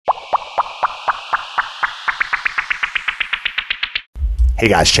Hey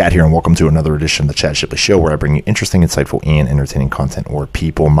guys, Chad here, and welcome to another edition of the Chad Shipley Show, where I bring you interesting, insightful, and entertaining content or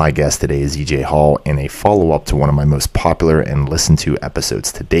people. My guest today is EJ Hall, in a follow-up to one of my most popular and listened to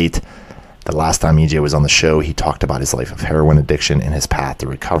episodes to date. The last time EJ was on the show, he talked about his life of heroin addiction and his path to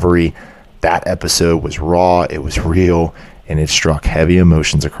recovery. That episode was raw, it was real, and it struck heavy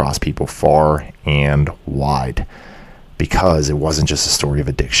emotions across people far and wide. Because it wasn't just a story of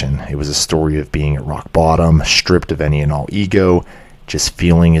addiction, it was a story of being at rock bottom, stripped of any and all ego, just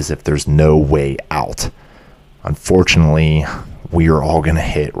feeling as if there's no way out. Unfortunately, we are all going to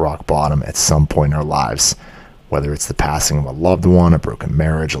hit rock bottom at some point in our lives. Whether it's the passing of a loved one, a broken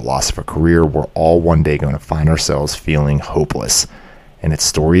marriage, a loss of a career, we're all one day going to find ourselves feeling hopeless. And it's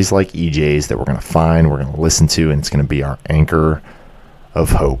stories like EJ's that we're going to find, we're going to listen to, and it's going to be our anchor of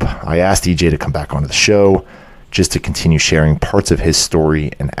hope. I asked EJ to come back onto the show just to continue sharing parts of his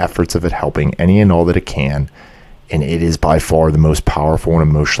story and efforts of it helping any and all that it can. And it is by far the most powerful and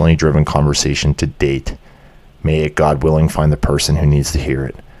emotionally driven conversation to date. May it, God willing, find the person who needs to hear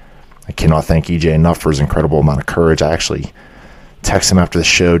it. I cannot thank EJ enough for his incredible amount of courage. I actually texted him after the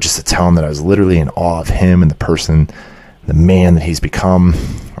show just to tell him that I was literally in awe of him and the person, the man that he's become.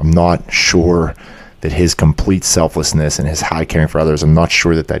 I'm not sure that his complete selflessness and his high caring for others, I'm not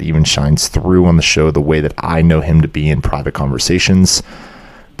sure that that even shines through on the show the way that I know him to be in private conversations.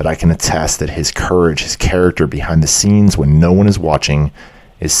 But I can attest that his courage, his character behind the scenes when no one is watching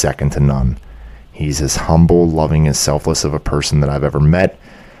is second to none. He's as humble, loving, and selfless of a person that I've ever met,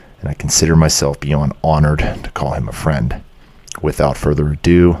 and I consider myself beyond honored to call him a friend. Without further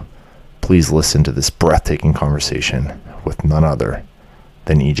ado, please listen to this breathtaking conversation with none other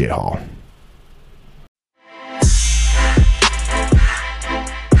than EJ Hall.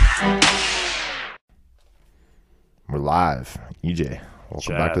 We're live. EJ,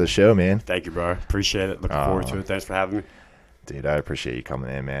 welcome back to the show, man. Thank you, bro. Appreciate it. Looking forward to it. Thanks for having me. Dude, I appreciate you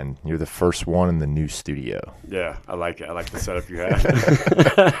coming in, man. You're the first one in the new studio. Yeah, I like it. I like the setup you have.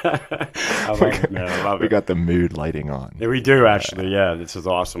 I love it, man. I love it. We got the mood lighting on. Yeah, we do, actually. Yeah, this is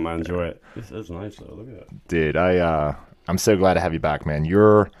awesome. I enjoy it. This is nice, though. Look at it. Dude, I'm so glad to have you back, man.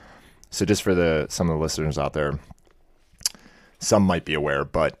 So just for some of the listeners out there, some might be aware,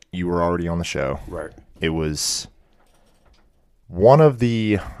 but you were already on the show. Right. It was one of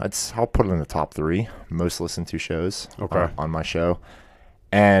I'll put it in the top 3 most listened to shows on my show.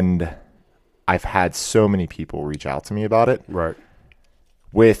 And I've had so many people reach out to me about it. Right.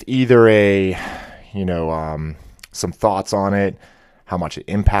 With either some thoughts on it, how much it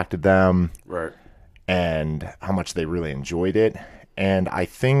impacted them. Right. And how much they really enjoyed it. And I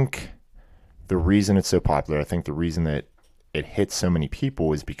think the reason it's so popular, the reason that it hits so many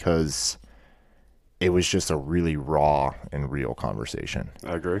people is because it was just a really raw and real conversation.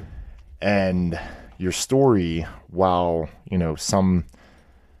 I agree. And your story, while, some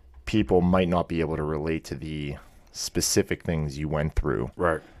people might not be able to relate to the specific things you went through.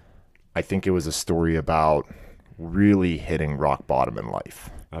 Right. I think it was a story about really hitting rock bottom in life.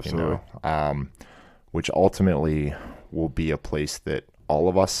 Absolutely. Which ultimately will be a place that all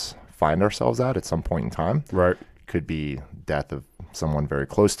of us find ourselves at some point in time. Right. It could be death of someone very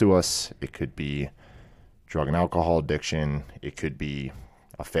close to us. It could be drug and alcohol addiction. It could be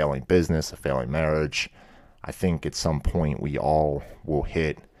a failing business, a failing marriage. I think at some point we all will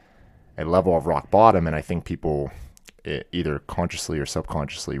hit a level of rock bottom, and I think people either consciously or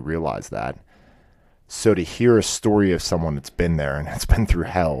subconsciously realize that. So to hear a story of someone that's been there and has been through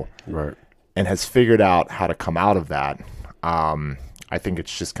hell, right, and has figured out how to come out of that, I think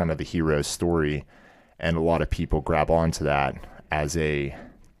it's just kind of the hero's story, and a lot of people grab onto that as an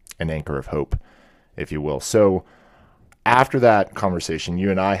anchor of hope, if you will. So after that conversation,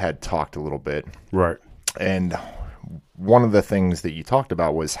 you and I had talked a little bit. Right. And one of the things that you talked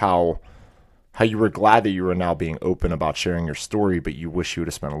about was how you were glad that you were now being open about sharing your story, but you wish you would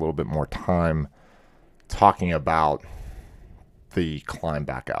have spent a little bit more time talking about the climb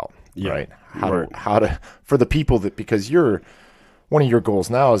back out, right? How to, for the people that, because one of your goals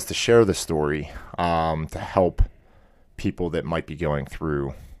now is to share the story, to help people that might be going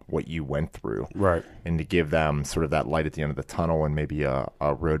through what you went through, right, and to give them sort of that light at the end of the tunnel and maybe a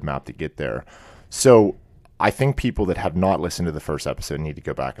roadmap to get there. So I think people that have not listened to the first episode need to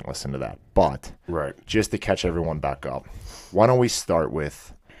go back and listen to that. But right, just to catch everyone back up, why don't we start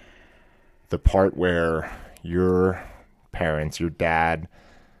with the part where your parents, your dad,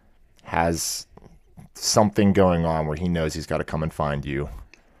 has something going on where he knows he's got to come and find you.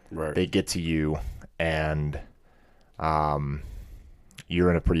 Right. They get to you, and you're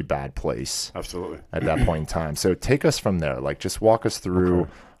in a pretty bad place. Absolutely. At that point in time. So take us from there. Like, just walk us through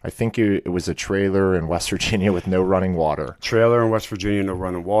I think it was a trailer in West Virginia with no running water. Trailer in West Virginia, no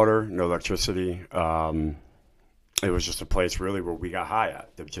running water, no electricity. It was just a place really where we got high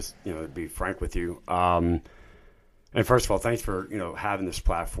at. To be frank with you. And first of all, thanks for having this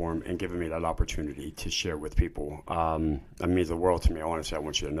platform and giving me that opportunity to share with people. That means the world to me. Honestly, I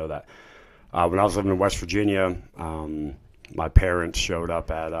want you to know that. When I was living in West Virginia, my parents showed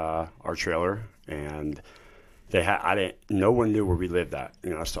up at our trailer, and no one knew where we lived at.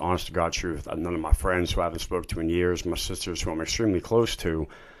 That's the honest to God truth. None of my friends who I haven't spoken to in years, my sisters who I'm extremely close to,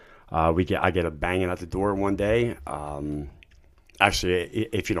 I get a banging at the door one day. Actually,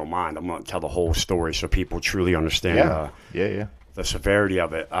 if you don't mind, I'm going to tell the whole story so people truly understand the severity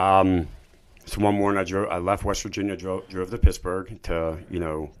of it. So one morning I left West Virginia, drove to Pittsburgh to,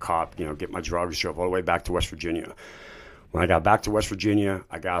 get my drugs, drove all the way back to West Virginia. When I got back to West Virginia,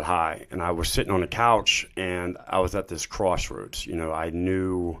 I got high, and I was sitting on the couch, and I was at this crossroads.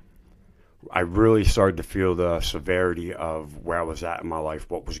 I really started to feel the severity of where I was at in my life,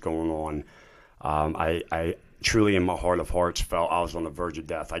 what was going on. I truly, in my heart of hearts, felt I was on the verge of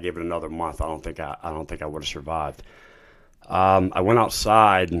death. I gave it another month. I don't think I would have survived. I went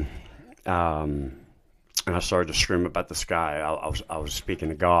outside, and I started to scream up at the sky. I was speaking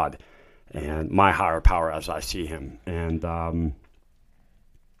to God and my higher power as I see Him. And I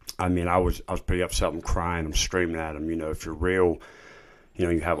was pretty upset. I'm crying. I'm screaming at Him. If you're real,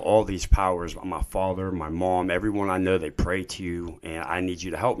 you have all these powers. My father, my mom, everyone I know, they pray to you, and I need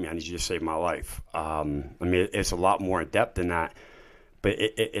you to help me. I need you to save my life. It's a lot more in depth than that, but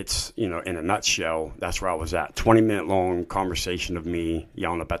it's, in a nutshell, that's where I was at. 20-minute long conversation of me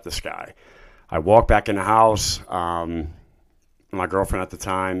yelling up at the sky. I walked back in the house. My girlfriend at the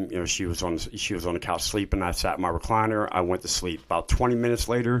time, she was on the couch sleeping. I sat in my recliner. I went to sleep. About 20 minutes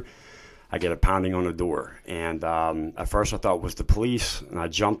later, I get a pounding on the door, and at first I thought it was the police, and I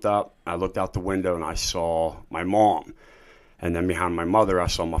jumped up, I looked out the window, and I saw my mom, and then behind my mother, I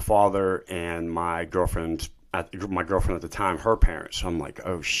saw my father and my girlfriend at the time, her parents. So I'm like,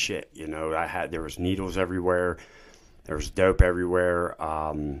 oh shit, there was needles everywhere, there was dope everywhere.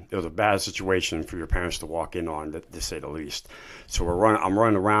 It was a bad situation for your parents to walk in on, to say the least. So I'm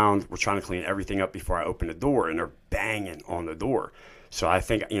running around, we're trying to clean everything up before I open the door, and they're banging on the door. So I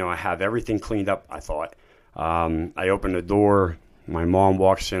think, I have everything cleaned up, I thought. I opened the door. My mom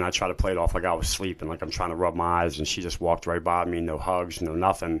walks in. I try to play it off like I was sleeping, like I'm trying to rub my eyes, and she just walked right by me. No hugs, no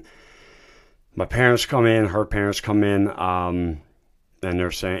nothing. My parents come in. Her parents come in, and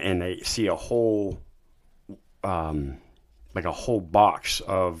they're saying, and they see a whole, box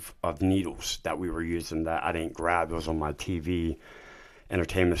of needles that we were using that I didn't grab. It was on my TV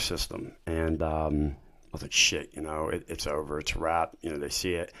entertainment system. And I was like, shit, it's over. It's a wrap. They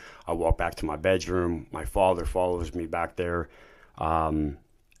see it. I walk back to my bedroom. My father follows me back there. And,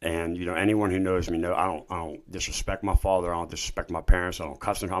 anyone who knows me knows I don't disrespect my father. I don't disrespect my parents. I don't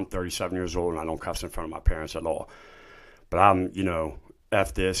cuss in front. I'm 37 years old, and I don't cuss in front of my parents at all. But I'm,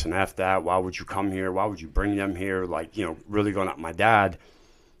 F this and F that. Why would you come here? Why would you bring them here? Really going at my dad.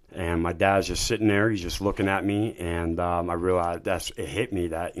 And my dad's just sitting there. He's just looking at me, and I realized it hit me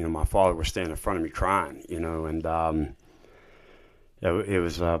that my father was standing in front of me crying. And it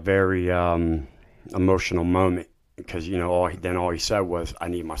was a very emotional moment because all he said was, "I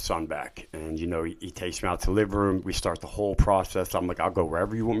need my son back." And he takes me out to the living room. We start the whole process. I'm like, "I'll go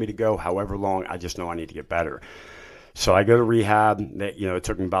wherever you want me to go, however long. I just know I need to get better." So I go to rehab. It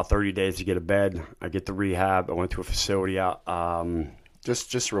took me about 30 days to get a bed. I get to rehab. I went to a facility out.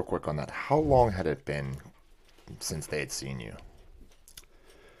 Just real quick on that. How long had it been since they had seen you?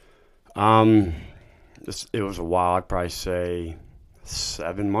 It was a while. I'd probably say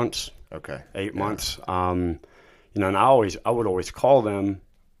 7 months. Okay. 8 months. And I would always call them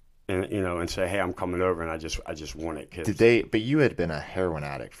and say, "Hey, I'm coming over," and I just want it. But you had been a heroin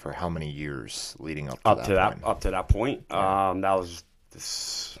addict for how many years leading up to that point? Up to that point. Yeah.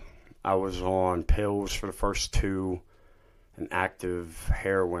 I was on pills for the first 2. An active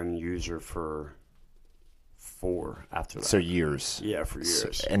heroin user for 4 after that. So years. Yeah, for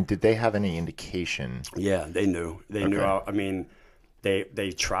years. And did they have any indication? Yeah, they knew. They knew.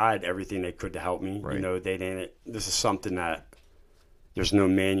 They tried everything they could to help me. Right. They didn't. This is something that there's no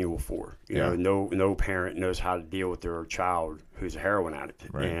manual for. No parent knows how to deal with their child who's a heroin addict.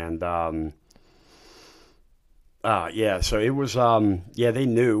 Right. And so it was, they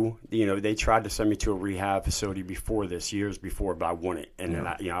knew, they tried to send me to a rehab facility years before, but I wouldn't. And then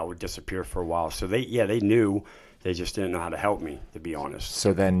I would disappear for a while. So they knew, they just didn't know how to help me, to be honest.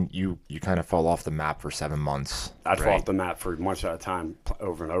 So then you kind of fall off the map for 7 months. I'd fall off the map for months at a time,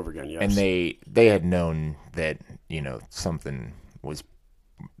 over and over again, yes. And they had known that, something was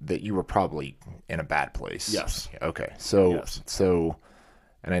that you were probably in a bad place. Yes. Okay. So, Yes.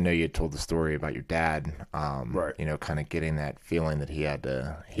 and I know you had told the story about your dad, Right. you know, kind of getting that feeling that he had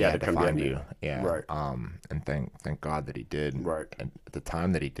to come find get me. you. Yeah. Right. And thank God that he did. Right. At the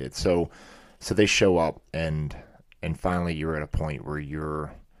time that he did. So they show up and finally you're at a point where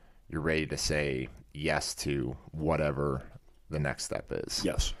you're ready to say yes to whatever the next step is.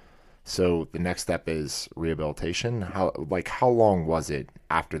 Yes. So the next step is rehabilitation. How long was it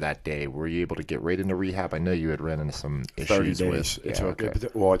after that day? Were you able to get right into rehab? I know you had ran into some 30 issues days. with. It Yeah, took. okay.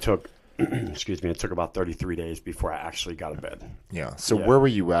 It took. Excuse me. It took about 33 days before I actually got to bed. Yeah. So Yeah. where were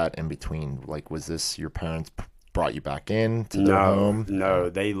you at in between? Like, was this your parents brought you back in to their home? No,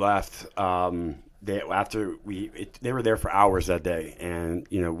 they left. They were there for hours that day, and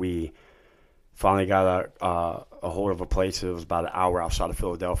we finally got a hold of a place. It was about an hour outside of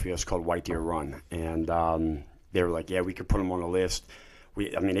Philadelphia. It's called White Deer Run, and they were like, "Yeah, we could put them on the list."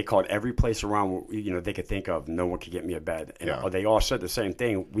 They called every place around they could think of. No one could get me a bed, and they all said the same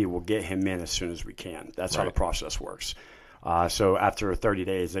thing: we will get him in as soon as we can. That's how the process works. So after 30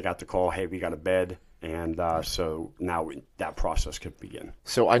 days, they got the call, "Hey, we got a bed." And so now that process could begin.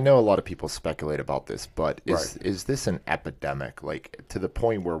 So I know a lot of people speculate about this, but Right. is this an epidemic, like to the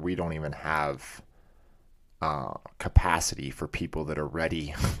point where we don't even have capacity for people that are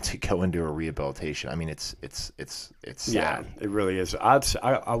ready to go into a rehabilitation? I mean, it's sad. Yeah, it really is.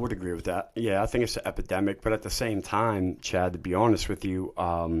 I would agree with that. Yeah, I think it's an epidemic, but at the same time, Chad, to be honest with you,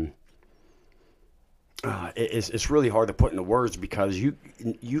 it's really hard to put into words because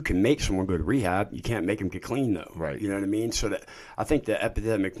you can make someone go to rehab. You can't make them get clean, though. Right. You know what I mean? So that I think the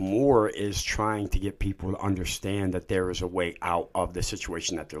epidemic more is trying to get people to understand that there is a way out of the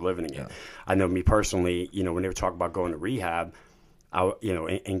situation that they're living in. Yeah. I know me personally, when they were talking about going to rehab,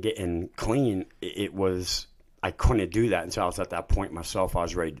 and getting clean, it was, I couldn't do that until I was at that point myself. I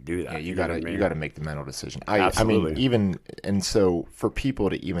was ready to do that. Yeah, you know gotta what I mean? you gotta make the mental decision. I Absolutely. mean, even and so for people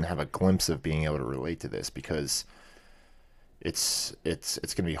to even have a glimpse of being able to relate to this, because it's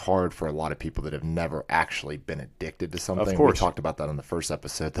gonna be hard for a lot of people that have never actually been addicted to something. Of course. We talked about that on the first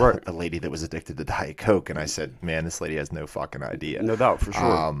episode. Right. The lady that was addicted to Diet Coke, and I said, man, this lady has no fucking idea. No doubt, for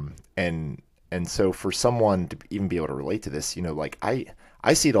sure. And so for someone to even be able to relate to this, like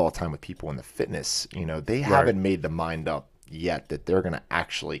I see it all the time with people in the fitness, they haven't made the mind up yet that they're going to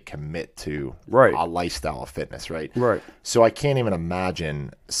actually commit to a lifestyle of fitness, right? Right. So I can't even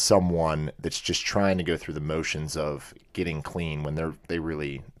imagine someone that's just trying to go through the motions of getting clean when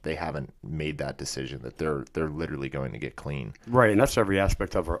they haven't made that decision that they're literally going to get clean. Right, and that's every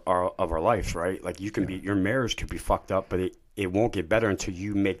aspect of our lives, right? Like you can be, your marriage could be fucked up, but it won't get better until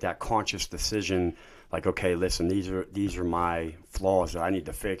you make that conscious decision. Like, okay, listen, these are my flaws that I need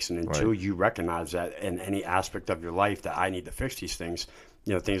to fix, and until you recognize that in any aspect of your life that I need to fix these things,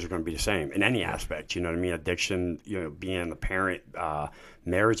 things are going to be the same in any aspect. You know what I mean? Addiction, being a parent,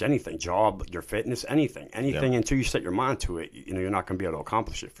 marriage, anything, job, your fitness, anything. Until you set your mind to it, you're not going to be able to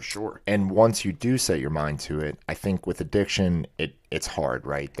accomplish it for sure. And once you do set your mind to it, I think with addiction, it's hard,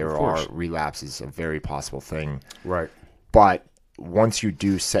 right? There are relapses, a very possible thing, right? But once you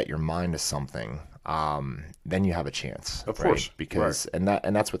do set your mind to something, then you have a chance, of course, because and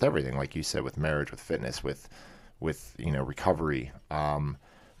that's with everything, like you said, with marriage, with fitness, with recovery.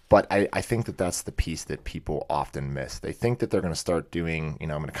 But I think that's the piece that people often miss. They think that they're going to start doing, I'm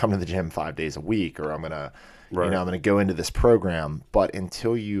going to come to the gym 5 days a week, or I'm going to, I'm going to go into this program. But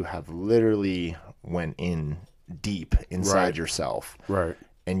until you have literally went in deep inside yourself, right,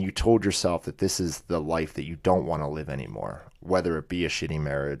 and you told yourself that this is the life that you don't want to live anymore, whether it be a shitty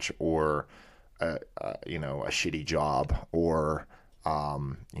marriage or a shitty job, or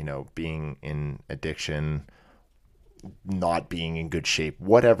being in addiction, not being in good shape,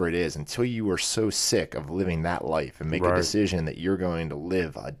 whatever it is, until you are so sick of living that life and make a decision that you're going to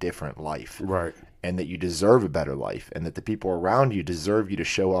live a different life, right, and that you deserve a better life, and that the people around you deserve you to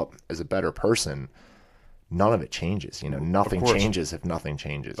show up as a better person, none of it changes. Nothing changes if nothing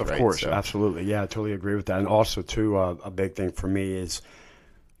changes. Of course, absolutely. Yeah, I totally agree with that. And also, too, a big thing for me is,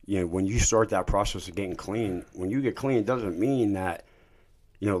 when you start that process of getting clean, when you get clean, it doesn't mean that,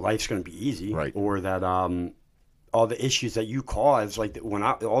 life's going to be easy, or that all the issues that you caused, like when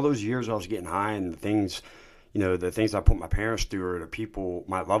all those years I was getting high, and the things I put my parents through, or the people,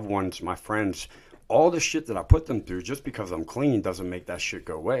 my loved ones, my friends, all the shit that I put them through, just because I'm clean doesn't make that shit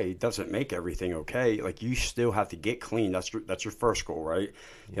go away. It doesn't make everything okay. Like, you still have to get clean. That's your first goal, right?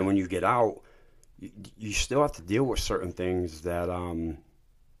 Yeah. And when you get out, you still have to deal with certain things that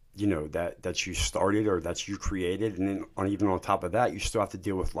you know, that you started or that you created, and then even on top of that, you still have to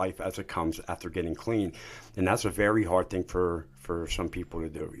deal with life as it comes after getting clean, and that's a very hard thing for some people to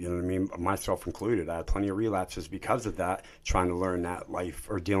do. You know what I mean? Myself included. I had plenty of relapses because of that, trying to learn that life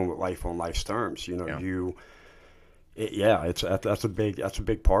or dealing with life on life's terms. You know, that's a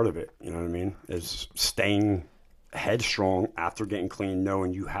big part of it. You know what I mean? Is staying headstrong after getting clean,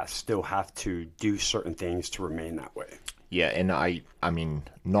 knowing you still have to do certain things to remain that way. Yeah, and I mean,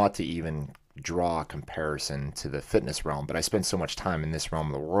 not to even draw a comparison to the fitness realm, but I spend so much time in this realm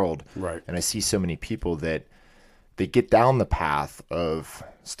of the world, Right. and I see so many people that they get down the path of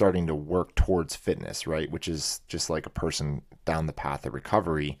starting to work towards fitness, right? Which is just like a person down the path of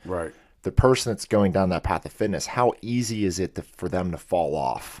recovery. Right. The person that's going down that path of fitness, how easy is it for them to fall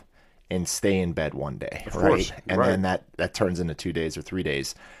off and stay in bed one day, Of right? course, And right. then that turns into 2 days or 3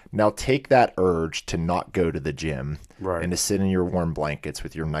 days. Now take that urge to not go to the gym Right. and to sit in your warm blankets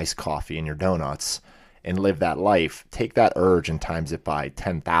with your nice coffee and your donuts and live that life. Take that urge and times it by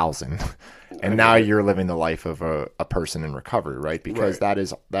 10,000. And now you're living the life of a person in recovery, right? Because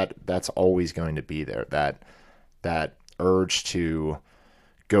that's always going to be there. That urge to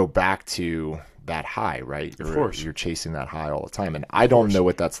go back to that high, right? Of course. You're chasing that high all the time. And I don't know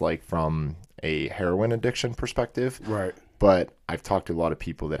what that's like from a heroin addiction perspective. Right. But I've talked to a lot of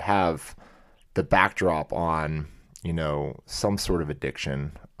people that have the backdrop on, you know, some sort of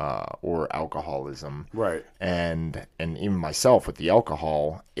addiction or alcoholism. Right. And even myself with the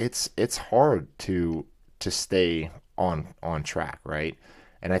alcohol, it's hard to stay on track, right?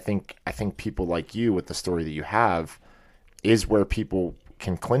 And I think people like you with the story that you have is where people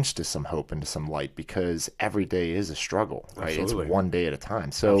can clinch to some hope and to some light, because every day is a struggle, right? Absolutely. It's one day at a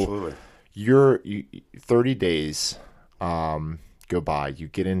time. So Absolutely. you 30 days go by, you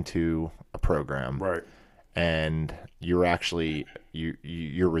get into a program, Right. and you're actually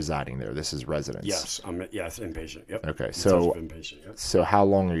you're residing there. This is residence. Yes. Yes, inpatient. Yep. Okay. Intensive inpatient. Yep. So how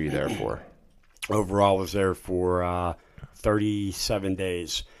long are you there for? Overall, I was there for 37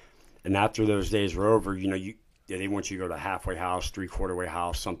 days, and after those days were over, you know, they want you to go to halfway house, 3/4 way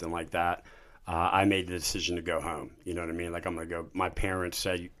house, something like that. I made the decision to go home. You know what I mean? Like, I'm going to go. My parents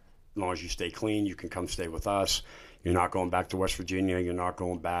said, as long as you stay clean, you can come stay with us. You're not going back to West Virginia. You're not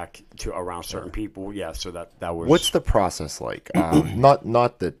going back to around certain people. Yeah, so that was. What's the process like?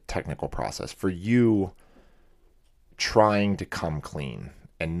 Not the technical process for you trying to come clean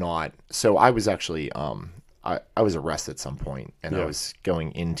and not. So I was actually I was arrested at some point, and I was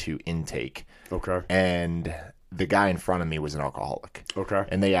going into intake. Okay. And the guy in front of me was an alcoholic. Okay.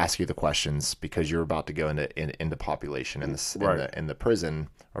 And they ask you the questions because you're about to go into population in the prison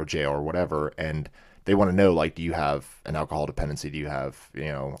or jail or whatever, and they want to know, like, do you have an alcohol dependency? Do you have, you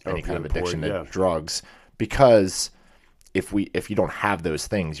know, any kind of addiction to drugs? Because if you don't have those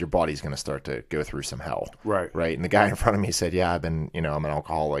things, your body's going to start to go through some hell. Right. Right. And the guy in front of me said, yeah, I'm an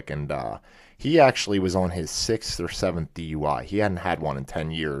alcoholic. And he actually was on his 6th or 7th DUI. He hadn't had one in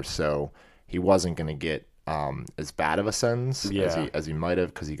 10 years. So he wasn't going to get as bad of a sentence as he might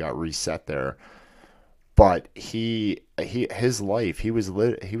have, because he got reset there. But his life, he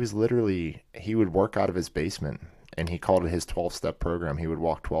would work out of his basement, and he called it his 12-step program. He would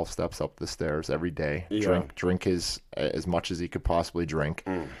walk 12 steps up the stairs every day, drink as much as he could possibly drink,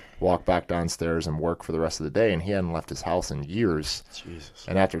 walk back downstairs and work for the rest of the day. And he hadn't left his house in years. Jesus.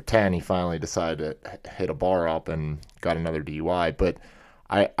 And after 10, he finally decided to hit a bar up and got another DUI. But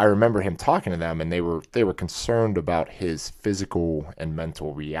I remember him talking to them, and they were concerned about his physical and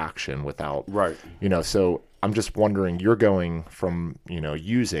mental reaction without, Right. you know. So I'm just wondering, you're going from, you know,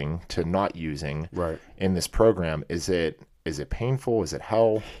 using to not using Right. in this program. Is it painful? Is it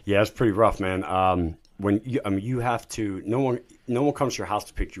hell? Yeah, it's pretty rough, man. When you have to. No one comes to your house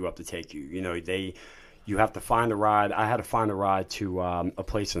to pick you up to take you. You know, you have to find a ride. I had to find a ride to a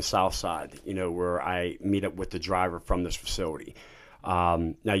place in Southside, you know, where I meet up with the driver from this facility.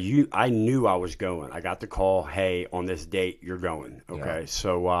 I knew I was going. I got the call, hey, on this date, you're going. Okay. Yeah.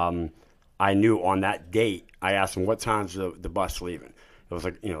 So I knew on that date, I asked him, what time's the bus leaving? It was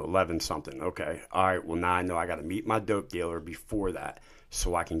like, 11 something. Okay. All right. Well, now I know I got to meet my dope dealer before that,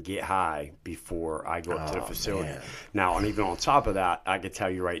 so I can get high before I go up to the facility. Man. Now, and even on top of that, I can tell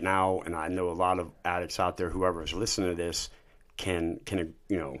you right now, and I know a lot of addicts out there, whoever is listening to this can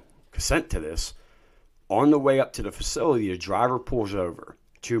consent to this. On the way up to the facility, the driver pulls over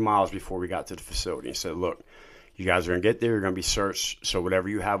 2 miles before we got to the facility and said, look, you guys are going to get there. You're going to be searched. So whatever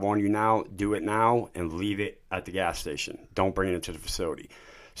you have on you now, do it now and leave it at the gas station. Don't bring it into the facility.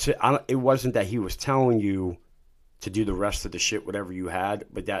 So it wasn't that he was telling you to do the rest of the shit, whatever you had.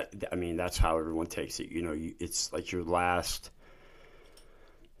 But that's how everyone takes it. You know, it's like your last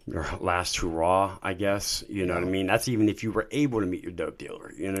your last hurrah, I guess. You know what I mean? That's even if you were able to meet your dope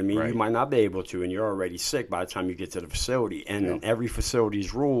dealer. You know what I mean? Right. You might not be able to, and you're already sick by the time you get to the facility. And in every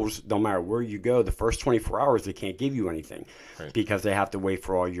facility's rules, no matter where you go, the first 24 hours they can't give you anything because they have to wait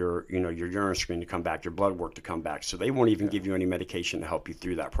for all your, your urine screen to come back, your blood work to come back. So they won't even give you any medication to help you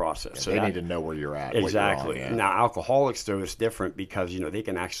through that process. So they need to know where you're at. Exactly. What you're on, Now, alcoholics, though, is different because, they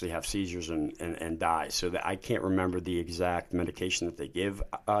can actually have seizures and die. So that I can't remember the exact medication that they give,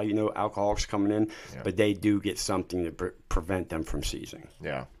 alcoholics coming in, but they do get something to prevent them from seizing.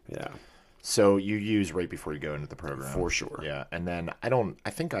 Yeah. Yeah. So you use right before you go into the program. For sure. Yeah. And then I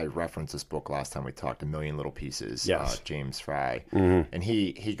think I referenced this book last time we talked, A Million Little Pieces, Yes. James Fry. And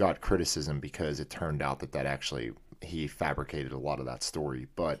he got criticism because it turned out that actually he fabricated a lot of that story.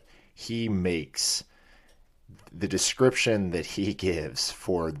 But he makes the description that he gives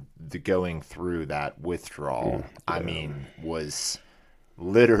for the going through that withdrawal, I mean, was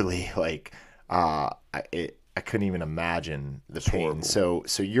literally like I couldn't even imagine the pain. Horrible.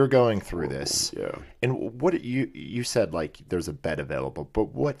 So you're going through this, And what you said, like there's a bed available, but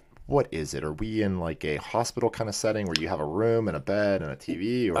what is it? Are we in like a hospital kind of setting where you have a room and a bed and a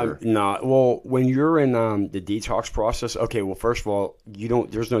TV, or no? Well, when you're in the detox process, okay. Well, first of all,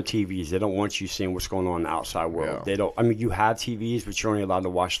 there's no TVs. They don't want you seeing what's going on in the outside world. Yeah. They don't. I mean, you have TVs, but you're only allowed to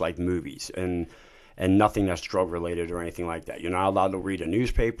watch like movies and nothing that's drug related or anything like that. You're not allowed to read a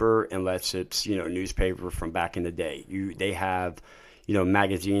newspaper unless it's newspaper from back in the day. They have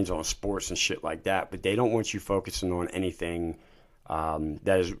magazines on sports and shit like that, but they don't want you focusing on anything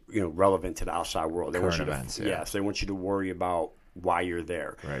that is relevant to the outside world. They Current want you events, to, yeah. Yes, they want you to worry about why you're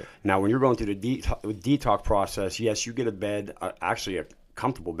there. Right. Now, when you're going through the detox process, yes, you get a bed, actually a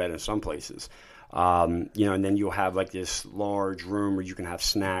comfortable bed in some places. And then you'll have like this large room where you can have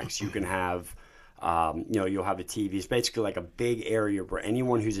snacks, you can have you'll have a TV. It's basically like a big area where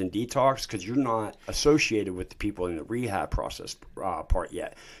anyone who's in detox, because you're not associated with the people in the rehab process part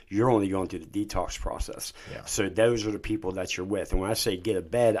yet. You're only going through the detox process. Yeah. So those are the people that you're with. And when I say get a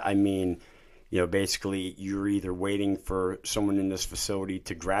bed, I mean, basically you're either waiting for someone in this facility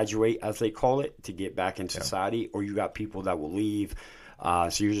to graduate, as they call it, to get back in society, or you got people that will leave.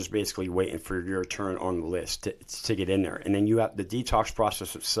 So you're just basically waiting for your turn on the list to get in there. And then you have the detox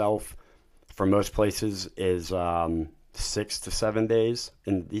process itself. For most places is 6 to 7 days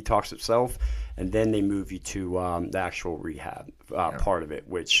in detox itself, and then they move you to the actual rehab part of it,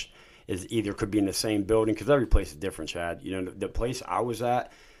 which is either could be in the same building, because every place is different, Chad. The place I was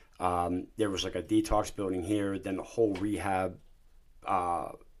at, there was like a detox building here, then the whole rehab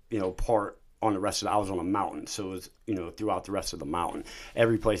part on the rest of I was on a mountain, so it was throughout the rest of the mountain.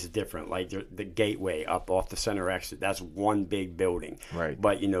 Every place is different. Like the gateway up off the center exit, that's one big building. Right.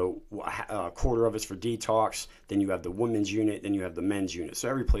 But a quarter of it's for detox. Then you have the women's unit. Then you have the men's unit. So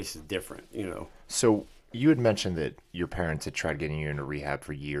every place is different. So you had mentioned that your parents had tried getting you into rehab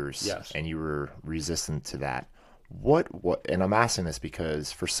for years, Yes. and you were resistant to that. What? And I'm asking this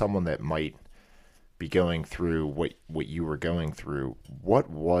because for someone that might be going through what you were going through, what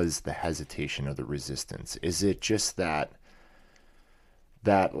was the hesitation or the resistance? Is it just that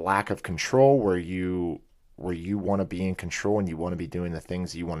lack of control where you want to be in control and you want to be doing the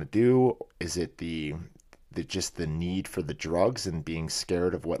things you want to do? Is it just the need for the drugs and being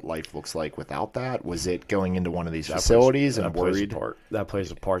scared of what life looks like without that? Was it going into one of these facilities and worried? That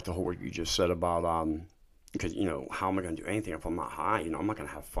plays a part. The whole what you just said about because how am I going to do anything if I'm not high? I'm not going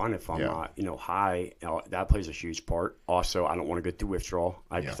to have fun if I'm not high. That plays a huge part. Also, I don't want to go through withdrawal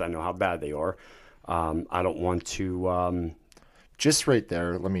because I know how bad they are. I don't want to. Just right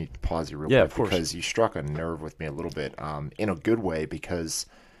there, let me pause you real quick, because you struck a nerve with me a little bit, in a good way, because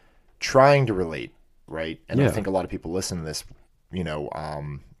trying to relate, right? And I think a lot of people listening to this,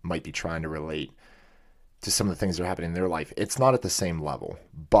 might be trying to relate to some of the things that are happening in their life. It's not at the same level,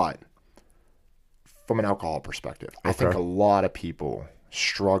 but from an alcohol perspective, I think a lot of people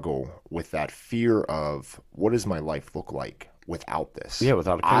struggle with that fear of what does my life look like without this? Yeah,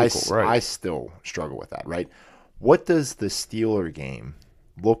 without a chemical, right. I still struggle with that, right? What does the Steeler game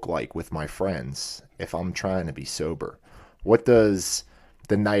look like with my friends if I'm trying to be sober? What does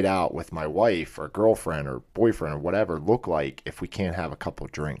the night out with my wife or girlfriend or boyfriend or whatever look like if we can't have a couple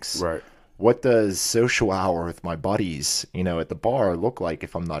of drinks? Right. What does social hour with my buddies, at the bar look like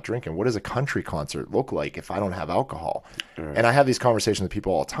if I'm not drinking? What does a country concert look like if I don't have alcohol? Right. And I have these conversations with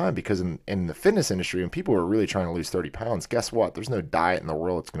people all the time, because in the fitness industry, when people are really trying to lose 30 pounds, guess what? There's no diet in the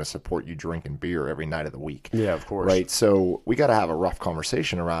world that's going to support you drinking beer every night of the week. Yeah, of course. Right? So we got to have a rough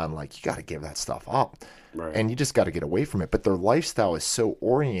conversation around, like, you got to give that stuff up. Right. And you just got to get away from it. But their lifestyle is so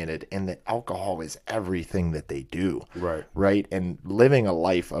oriented, and that alcohol is everything that they do. Right. Right. And living a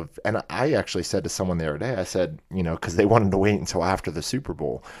life of, and I actually said to someone the other day, I said, because they wanted to wait until after the Super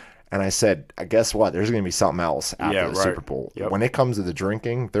Bowl. And I said, guess what? There's going to be something else after the Super Bowl. Yep. When it comes to the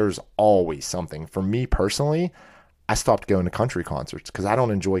drinking, there's always something. For me personally, I stopped going to country concerts because I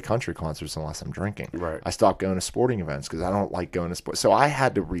don't enjoy country concerts unless I'm drinking. Right. I stopped going to sporting events because I don't like going to sports. So I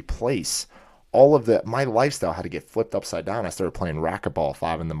had to replace all of my lifestyle had to get flipped upside down. I started playing racquetball at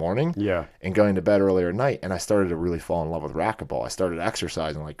 5 a.m. Yeah. and going to bed earlier at night. And I started to really fall in love with racquetball. I started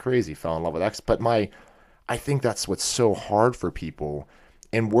exercising like crazy, fell in love with But I think that's what's so hard for people.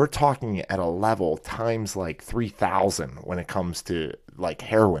 And we're talking at a level times like 3,000 when it comes to like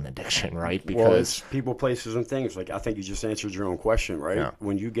heroin addiction, right? Well, it's people, places, and things. Like, I think you just answered your own question, right? Yeah.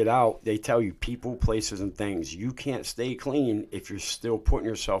 When you get out, they tell you people, places, and things. You can't stay clean if you're still putting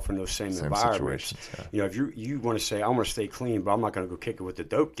yourself in those same environments. Situations, You know, if you want to say, I'm going to stay clean, but I'm not going to go kick it with the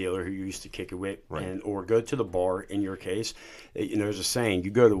dope dealer who you used to kick it with, Right. or go to the bar. In your case, there's a saying: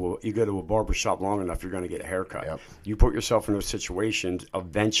 you go to a barber shop long enough, you're going to get a haircut. Yep. You put yourself in those situations,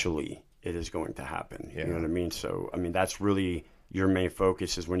 eventually it is going to happen. Yeah. You know what I mean? So, I mean, that's really your main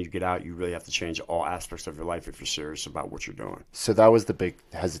focus. Is when you get out, you really have to change all aspects of your life if you're serious about what you're doing. So that was the big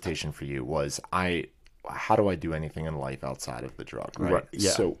hesitation for you was how do I do anything in life outside of the drug, right?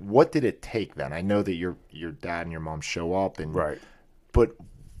 Yeah. So what did it take then? I know that your dad and your mom show up and but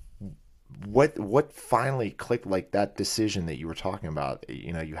what finally clicked, like that decision that you were talking about,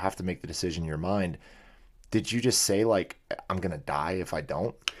 you have to make the decision in your mind. Did you just say like, I'm going to die if I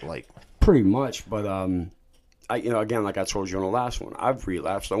don't? Like pretty much, but again, like I told you on the last one, I've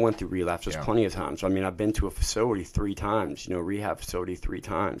relapsed. I went through relapses plenty of times. I mean, I've been to a facility 3 times, rehab facility 3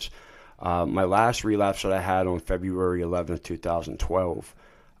 times. My last relapse that I had on February 11th, 2012,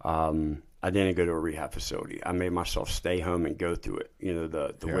 I didn't go to a rehab facility. I made myself stay home and go through it,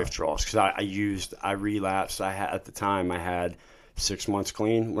 the withdrawals. Because I relapsed. At the time, I had 6 months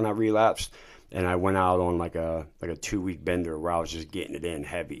clean when I relapsed. And I went out on like a 2-week bender where I was just getting it in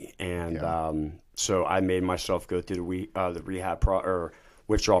heavy. And so I made myself go through the rehab or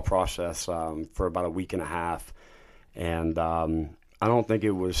withdrawal process for about a week and a half. And I don't think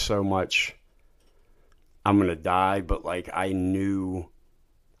it was so much I'm going to die, but like I knew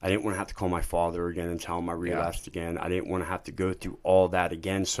I didn't want to have to call my father again and tell him I relapsed again. I didn't want to have to go through all that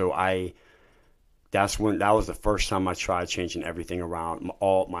again. So that was the first time I tried changing everything around,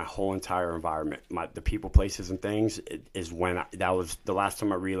 my whole entire environment, the people, places, and things. That was the last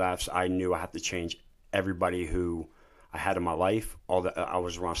time I relapsed. I knew I had to change everybody who I had in my life. I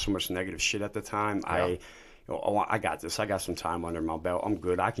was around so much negative shit at the time. Yeah. I got this. I got some time under my belt. I'm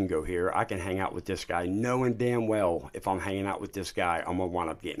good. I can go here. I can hang out with this guy, knowing damn well if I'm hanging out with this guy, I'm gonna wind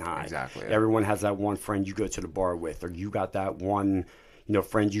up getting high. Exactly. Yeah. Everyone has that one friend you go to the bar with, or you got that one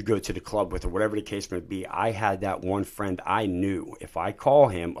friend you go to the club with, or whatever the case may be. I had that one friend I knew if I call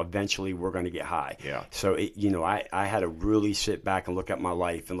him, eventually we're going to get high. Yeah. So, I had to really sit back and look at my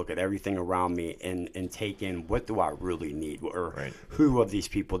life and look at everything around me and take in what do I really need, or who of these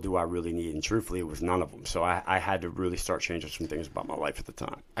people do I really need? And truthfully, it was none of them. So I had to really start changing some things about my life at the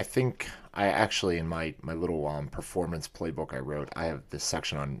time. I think I actually, in my little performance playbook I wrote, I have this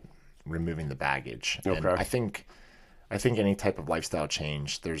section on removing the baggage. Okay. And I think any type of lifestyle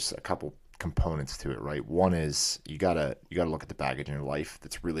change, there's a couple components to it, right? One is you gotta look at the baggage in your life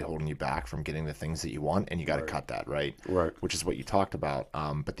that's really holding you back from getting the things that you want, and you gotta cut that, right? Right. Which is what you talked about.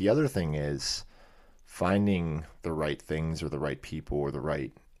 But the other thing is finding the right things or the right people or the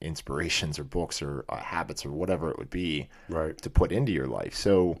right inspirations or books or habits or whatever it would be to put into your life.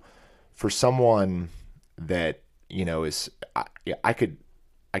 So for someone that is, I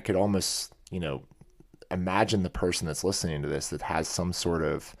could almost imagine the person that's listening to this that has some sort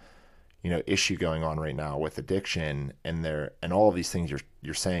of issue going on right now with addiction, and all of these things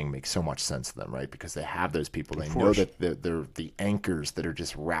you're saying make so much sense to them, right? Because they have those people, they know that they're the anchors that are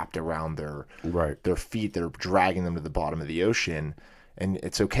just wrapped around their feet that are dragging them to the bottom of the ocean. And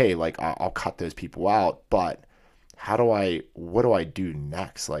it's okay, like I'll cut those people out, but what do I do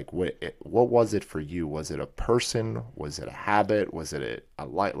next? Like what was it for you? Was it a person? Was it a habit? Was it a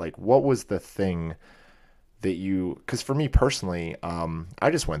light? Like what was the thing that because for me personally, I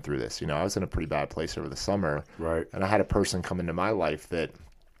just went through this, I was in a pretty bad place over the summer. Right. And I had a person come into my life that,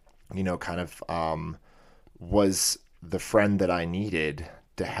 kind of, was the friend that I needed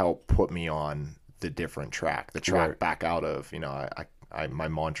to help put me on the different track, back out of, my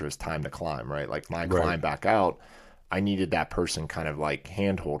mantra is time to climb, right? Like my climb back out, I needed that person kind of like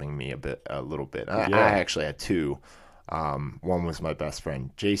hand holding me a little bit. I actually had 2. One was my best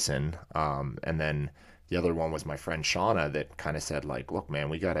friend, Jason. And then the other one was my friend Shauna that kind of said like, look, man,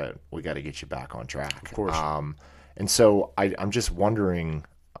 we gotta get you back on track. Of course. And so I'm just wondering,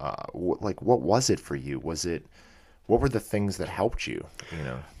 what was it for you? What were the things that helped you? You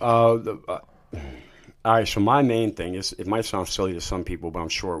know. All right. So my main thing is, it might sound silly to some people, but I'm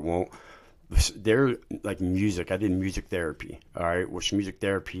sure it won't. They're like music. I did music therapy. All right. Which music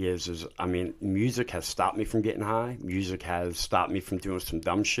therapy is I mean, music has stopped me from getting high. Music has stopped me from doing some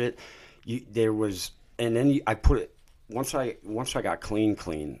dumb shit. I put it, once I got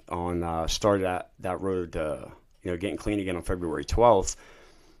clean on, started that road to, getting clean again on February 12th.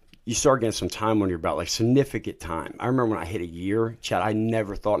 You start getting some time on your belt, like significant time. I remember when I hit a year, Chad, I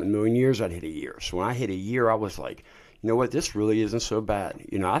never thought in a million years I'd hit a year. So when I hit a year, I was like, you know what, this really isn't so bad.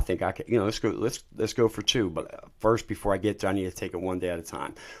 I think I can, let's go for 2. But first, before I get there, I need to take it one day at a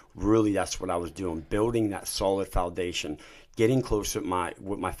time. Really, that's what I was doing, building that solid foundation, getting close with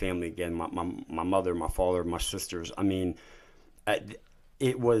my family again, my mother, my father, my sisters. I mean,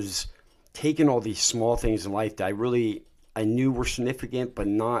 it was taking all these small things in life that I knew were significant, but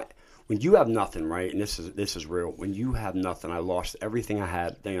not when you have nothing, right? And this is real. When you have nothing, I lost everything I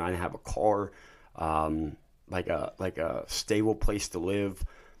had. I didn't have a car, like a stable place to live.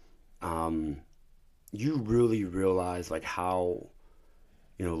 You really realize like how,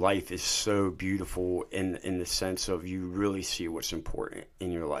 life is so beautiful in the sense of you really see what's important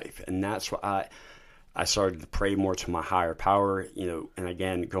in your life, and that's why I started to pray more to my higher power. And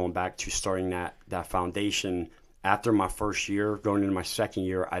again, going back to starting that foundation. After my first year, going into my second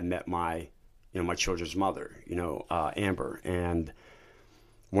year, I met my children's mother, Amber. And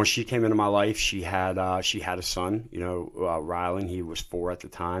once she came into my life, she had a son, Rylan. He was 4 at the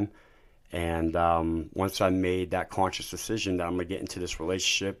time. And once I made that conscious decision that I'm gonna get into this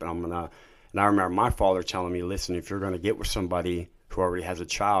relationship, and I remember my father telling me, listen, if you're gonna get with somebody who already has a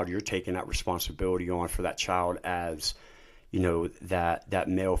child, you're taking that responsibility on for that child as that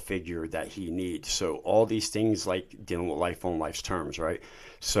male figure that he needs. So all these things, like dealing with life on life's terms, right?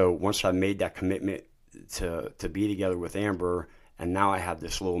 So once I made that commitment to be together with Amber, and now I have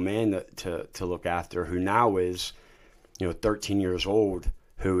this little man to look after, who now is 13 years old,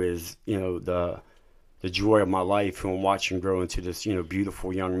 who is the joy of my life, who I'm watching grow into this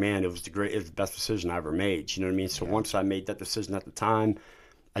beautiful young man. It was the best decision I ever made. You know what I mean? So once I made that decision at the time,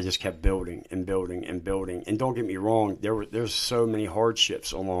 I just kept building and building and building. And don't get me wrong, there's so many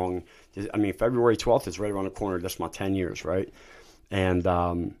hardships along. I mean, February 12th is right around the corner. That's my 10 years, right? And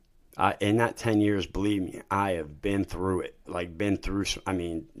in that 10 years, believe me, I have been through it. Like, been through,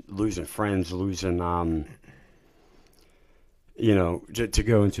 losing friends, losing, to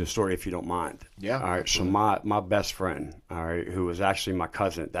go into a story if you don't mind. Yeah. All right. Absolutely. So my best friend, all right, who was actually my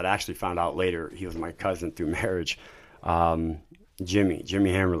cousin, that I actually found out later he was my cousin through marriage, Jimmy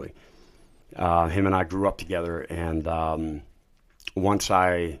Hammerly. Him and I grew up together, and once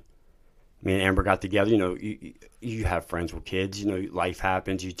me and Amber got together, you have friends with kids, life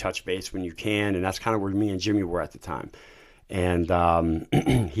happens, you touch base when you can, and that's kind of where me and Jimmy were at the time. And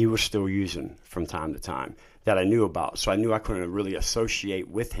he was still using from time to time, that I knew about. So I knew I couldn't really associate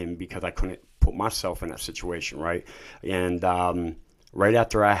with him because I couldn't put myself in that situation, right? And right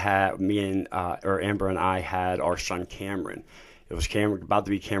after Amber and I had our son Cameron. It was about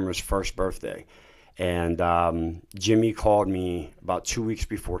to be Cameron's first birthday. And Jimmy called me about 2 weeks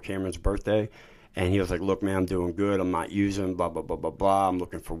before Cameron's birthday. And he was like, look, man, I'm doing good. I'm not using, blah, blah, blah, blah, blah. I'm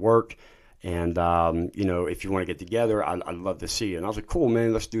looking for work. And, if you want to get together, I'd love to see you. And I was like, cool,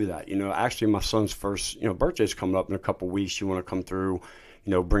 man, let's do that. Actually, my son's first, birthday's coming up in a couple of weeks. You want to come through,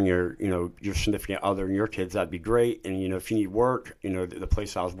 bring your significant other and your kids, that'd be great. And, if you need work, the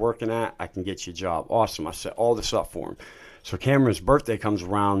place I was working at, I can get you a job. Awesome. I set all this up for him. So Cameron's birthday comes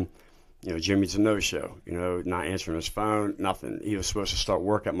around, Jimmy's a no-show, not answering his phone, nothing. He was supposed to start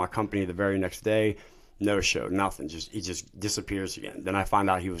work at my company the very next day, no-show, nothing. He just disappears again. Then I find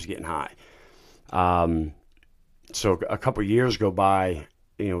out he was getting high. So a couple of years go by,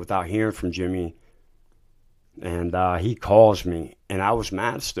 without hearing from Jimmy, and he calls me, and I was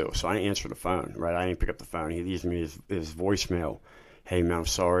mad still, so I didn't answer the phone, right? I didn't pick up the phone. He leaves me his voicemail. Hey, man, I'm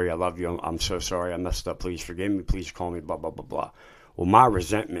sorry. I love you. I'm so sorry. I messed up. Please forgive me. Please call me, blah, blah, blah, blah. Well, my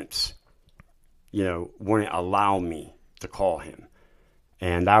resentments, wouldn't allow me to call him.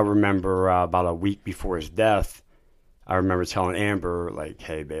 And I remember about a week before his death, I remember telling Amber, like,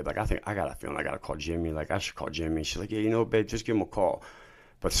 hey, babe, like, I got a feeling I got to call Jimmy. Like, I should call Jimmy. She's like, yeah, babe, just give him a call.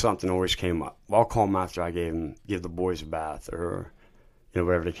 But something always came up. Well, I'll call him after I give the boys a bath or,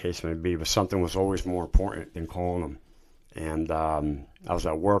 whatever the case may be. But something was always more important than calling him. And I was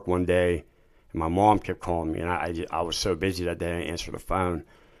at work one day, and my mom kept calling me, and I was so busy that day I didn't answer the phone.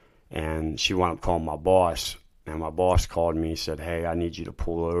 And she wound up calling my boss, and my boss called me and said, "Hey, I need you to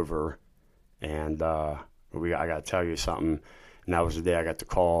pull over, and I got to tell you something." And that was the day I got the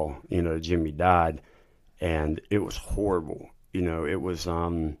call. Jimmy died, and it was horrible. It was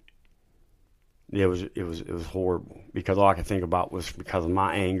horrible, because all I could think about was, because of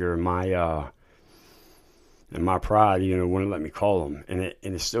my anger and my pride, wouldn't let me call him, and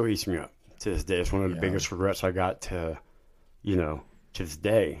it still eats me up to this day. It's one of the biggest regrets I got to this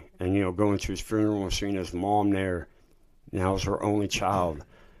day. And going to his funeral and seeing his mom there, I was her only child,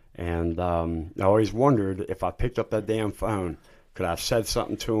 and I always wondered, if I picked up that damn phone, could I have said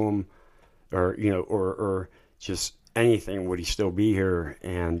something to him, or just anything? Would he still be here?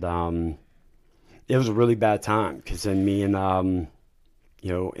 And it was a really bad time, because then me and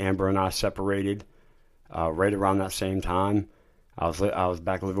Amber and I separated right around that same time. I was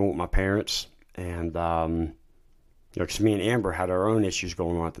back living with my parents, and because me and Amber had our own issues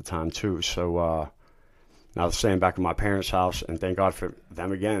going on at the time too. So I was staying back in my parents' house, and thank God for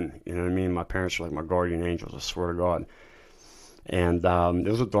them again. You know what I mean? My parents are like my guardian angels, I swear to God. And it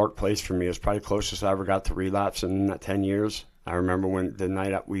was a dark place for me. It was probably the closest I ever got to relapse in that 10 years. I remember when the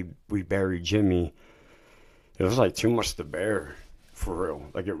night that we buried Jimmy, it was like too much to bear, for real.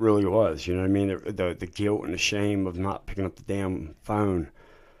 Like, it really was. You know what I mean? The guilt and the shame of not picking up the damn phone.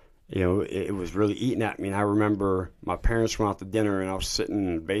 It was really eating at me. And I remember my parents went out to dinner, and I was sitting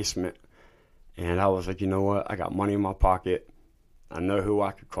in the basement, and I was like, you know what? I got money in my pocket. I know who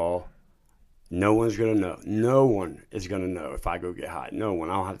I could call. No one's going to know. No one is going to know if I go get high. No one.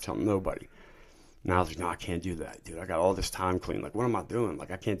 I don't have to tell nobody. And I was like, no, I can't do that, dude. I got all this time clean. Like, what am I doing? Like,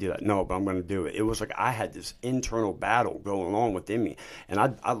 I can't do that. No, but I'm going to do it. It was like I had this internal battle going on within me. And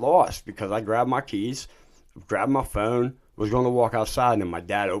I lost, because I grabbed my keys, grabbed my phone, was going to walk outside, and then my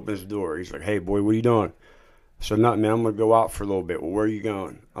dad opens the door. He's like, "Hey, boy, what are you doing?" I said, "Nothing, man. I'm going to go out for a little bit." "Well, where are you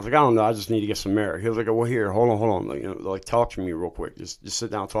going?" I was like, "I don't know. I just need to get some air." He was like, "Well, here, hold on. Like, talk to me real quick. Just sit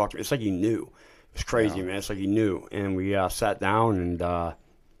down and talk to me." It's like he knew. It was crazy, man. It's like he knew. And we sat down, and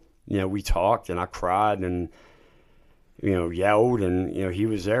we talked, and I cried, and yelled, and he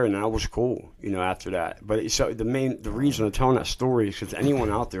was there, and I was cool, after that. But so the reason I'm telling that story is because anyone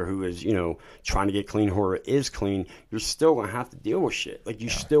out there who is trying to get clean or is clean, you're still gonna have to deal with shit. Like, you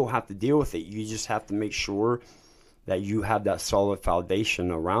still have to deal with it. You just have to make sure that you have that solid foundation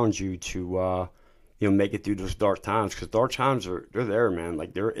around you to make it through those dark times, because dark times they're there, man.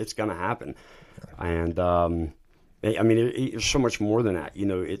 Like, it's gonna happen. And I mean, there's so much more than that.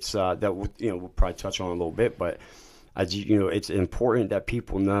 It's that we'll probably touch on a little bit, but it's important that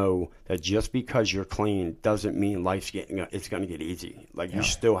people know that just because you're clean doesn't mean it's going to get easy. Like, you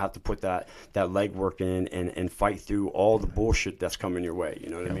still have to put that legwork in and fight through all the bullshit that's coming your way. You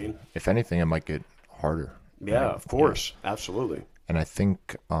know what I mean? If anything, it might get harder. Yeah, right? Of course. Yeah. Absolutely. And I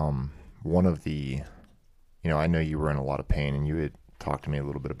think one of the, I know you were in a lot of pain, and you had talked to me a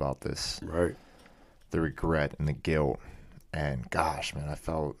little bit about this. Right. The regret and the guilt. And gosh, man, I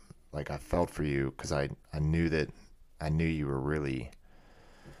felt for you, because I knew you were really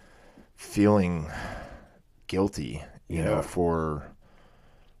feeling guilty,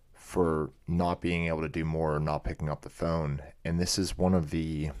 for not being able to do more, or not picking up the phone. And this is one of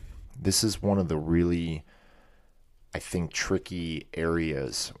the really, I think, tricky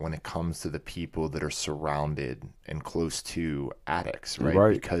areas when it comes to the people that are surrounded and close to addicts,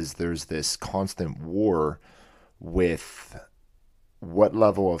 right? Because there's this constant war with what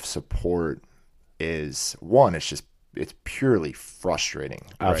level of support is. One, it's purely frustrating.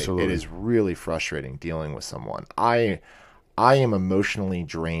 Absolutely. Right? It is really frustrating dealing with someone. I am emotionally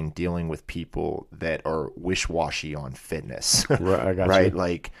drained dealing with people that are wish-washy on fitness. Right, I got right? You.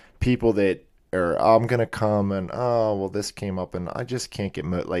 Like, people that are, I'm going to come, and, well, this came up, and I just can't get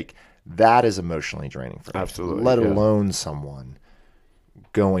like, that is emotionally draining for me. Absolutely. Let alone someone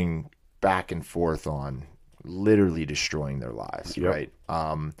going back and forth on literally destroying their lives, right?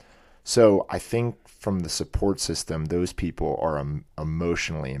 So I think from the support system, those people are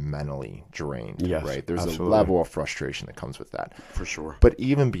emotionally and mentally drained, right? There's a level of frustration that comes with that. For sure. But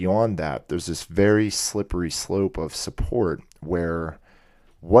even beyond that, there's this very slippery slope of support where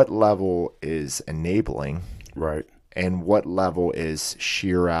what level is enabling, right, and what level is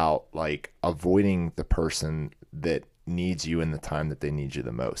sheer out, like, avoiding the person that needs you in the time that they need you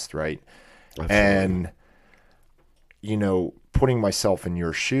the most, right? Absolutely. And, putting myself in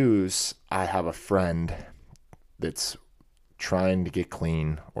your shoes, I have a friend that's trying to get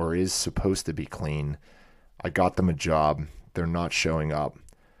clean, or is supposed to be clean. I got them a job. They're not showing up.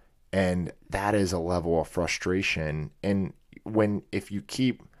 And that is a level of frustration. And if you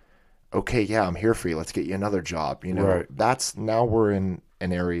keep, okay, yeah, I'm here for you, let's get you another job, right, that's, now we're in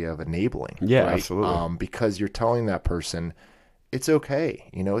an area of enabling. Yeah, right? absolutely. Because you're telling that person, it's okay.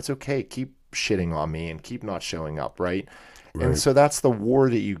 It's okay. Keep shitting on me and keep not showing up. Right. And Right. so that's the war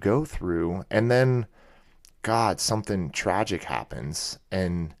that you go through. And then, God, something tragic happens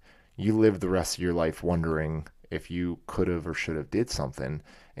and you live the rest of your life wondering if you could have or should have did something.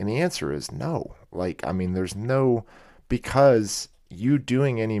 And the answer is no. Like, I mean, there's no, because you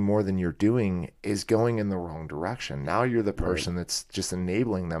doing any more than you're doing is going in the wrong direction. Now you're the Right. person that's just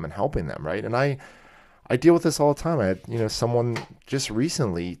enabling them and helping them, right? And I deal with this all the time. I had, someone just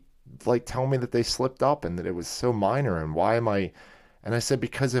recently like tell me that they slipped up and that it was so minor and why am I, and I said,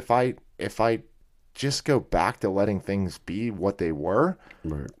 because if I just go back to letting things be what they were,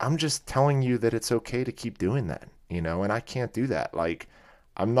 Right. I'm just telling you that it's okay to keep doing that, and I can't do that. Like,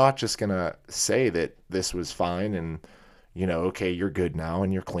 I'm not just going to say that this was fine and, okay, you're good now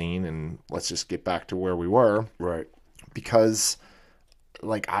and you're clean and let's just get back to where we were, Right. because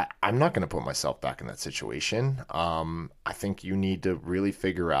like I'm not going to put myself back in that situation. I think you need to really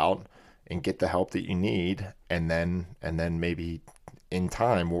figure out and get the help that you need, and then maybe in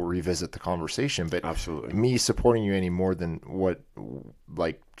time we'll revisit the conversation. But Absolutely. me supporting you any more than what,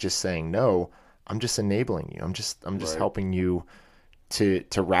 like, just saying no, I'm just enabling you. I'm just Right. helping you to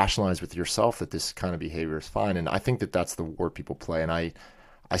rationalize with yourself that this kind of behavior is fine. And I think that that's the war people play. And I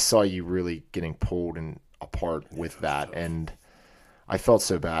saw you really getting pulled and apart with that, and I felt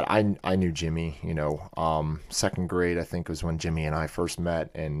so bad. I knew Jimmy, second grade, I think, was when Jimmy and I first met,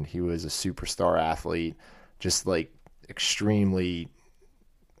 and he was a superstar athlete, just like extremely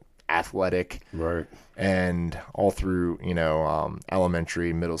athletic. Right. And all through,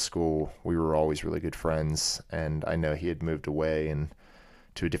 elementary, middle school, we were always really good friends. And I know he had moved away and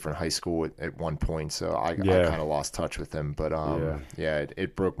to a different high school at one point, so I Yeah. kind of lost touch with him. But Yeah. yeah,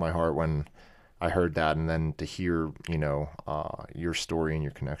 it broke my heart when I heard that, and then to hear, your story and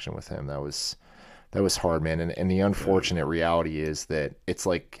your connection with him, that was hard, man. And the unfortunate reality is that it's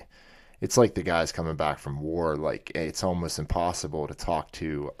like the guys coming back from war. Like, it's almost impossible to talk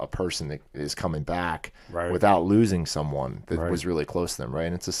to a person that is coming back Right. without losing someone that Right. was really close to them, right?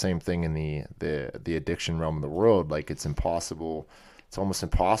 And it's the same thing in the addiction realm of the world. Like, it's impossible. It's almost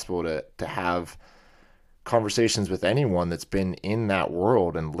impossible to have conversations with anyone that's been in that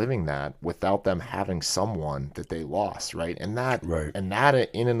world and living that without them having someone that they lost, right? And that Right.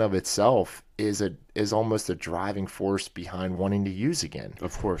 in and of itself is almost a driving force behind wanting to use again,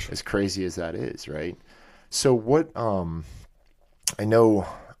 Of course. as crazy as that is, right? So what I know,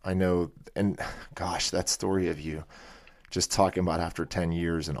 and gosh, that story of you just talking about after 10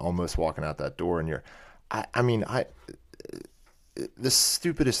 years and almost walking out that door, and I mean, the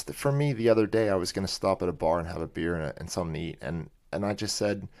stupidest for me, the other day I was going to stop at a bar and have a beer and something to eat, and I just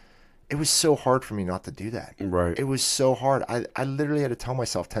said, it was so hard for me not to do that. Right. It was so hard. I literally had to tell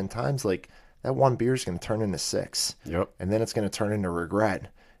myself 10 times, like, that one beer is going to turn into 6. Yep. And then it's going to turn into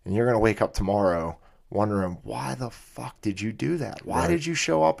regret. And you're going to wake up tomorrow wondering, why the fuck did you do that? Why Right. did you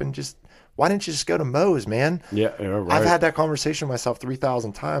show up and why didn't you just go to Moe's, man? Yeah. Right. I've had that conversation with myself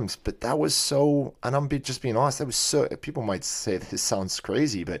 3,000 times, but that was so, and just being honest, that was so, people might say this sounds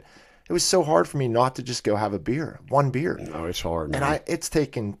crazy, but it was so hard for me not to just go have a beer, one beer. No, it's hard, man. And it's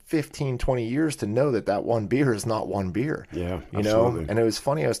taken 15, 20 years to know that one beer is not one beer. Yeah, you know? absolutely. And it was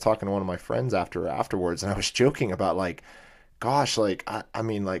funny, I was talking to one of my friends afterwards, and I was joking about, like, gosh, like, I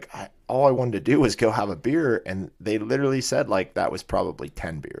mean, like, all I wanted to do was go have a beer, and they literally said, like, that was probably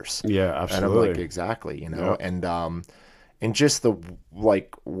 10 beers. Yeah, And I'm absolutely. like, exactly, Yeah. and just the,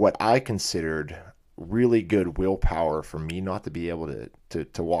 like, what I considered really good willpower for me not to be able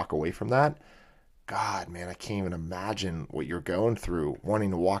to walk away from that. God, man, I can't even imagine what you're going through, wanting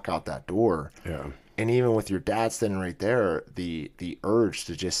to walk out that door. Yeah. And even with your dad standing right there, the urge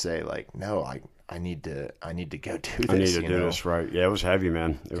to just say, like, no, I need to go do this. I need to you do know? this, right? Yeah, it was heavy,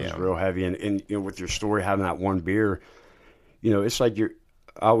 man. It was Yeah. real heavy. And with your story, having that one beer, it's like I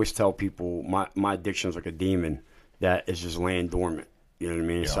always tell people my addiction is like a demon that is just laying dormant. You know what I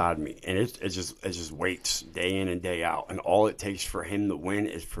mean? Inside me, and it just waits day in and day out. And all it takes for him to win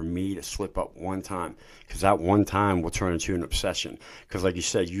is for me to slip up one time, because that one time will turn into an obsession. Because like you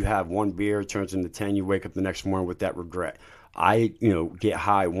said, you have one beer, it turns into 10. You wake up the next morning with that regret. I get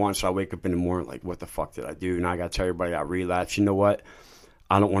high once. I wake up in the morning like, what the fuck did I do? And I got to tell everybody I relapsed. You know what?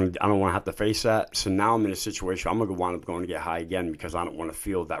 I don't want to have to face that. So now I'm in a situation I'm going to wind up going to get high again, because I don't want to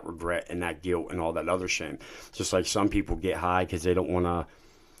feel that regret and that guilt and all that other shame. Just like some people get high because they don't want to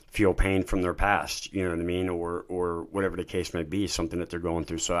feel pain from their past, you know what I mean? Or whatever the case may be, something that they're going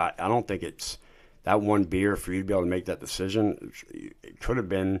through. So I don't think it's that one beer for you to be able to make that decision. It could have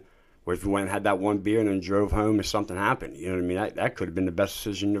been What if you went and had that one beer and then drove home if something happened? You know what I mean? That could have been the best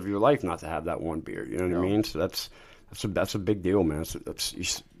decision of your life not to have that one beer. You know what I mean? So that's a big deal, man. You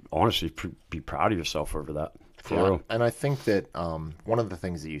should honestly be proud of yourself over that. For real. And I think that one of the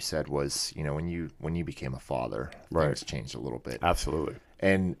things that you said was, when you became a father, things changed a little bit. Absolutely.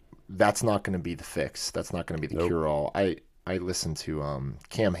 And that's not going to be the fix. That's not going to be the cure-all. I listened to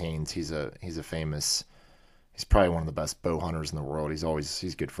Cam Hanes. He's famous. He's probably one of the best bow hunters in the world.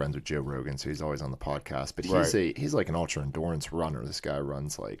 He's good friends with Joe Rogan, so he's always on the podcast. But he's like an ultra endurance runner. This guy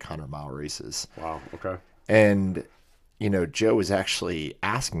runs like 100-mile races. Wow. Okay. And Joe was actually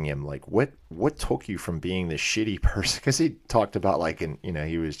asking him, like, what took you from being this shitty person? Because he talked about, like,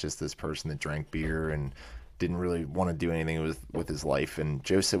 he was just this person that drank beer and didn't really want to do anything with his life. And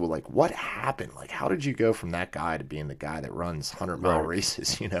Joe said, well, like, what happened? Like, how did you go from that guy to being the guy that runs 100-mile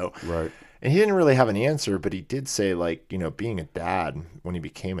races, Right. And he didn't really have an answer, but he did say, like, being a dad, when he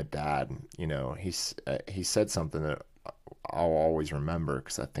became a dad, he said something that I'll always remember,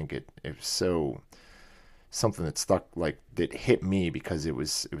 because I think it was so something that stuck, like, that hit me, because it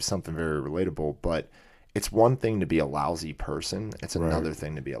was something very relatable. But it's one thing to be a lousy person. It's another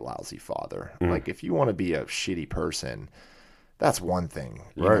thing to be a lousy father. Like, if you want to be a shitty person, that's one thing,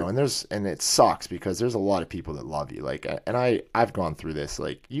 you know, and it sucks, because there's a lot of people that love you. Like, and I've gone through this.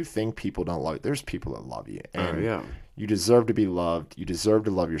 Like, you think people don't love you. There's people that love you, and you deserve to be loved. You deserve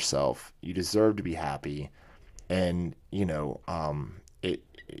to love yourself. You deserve to be happy. And, you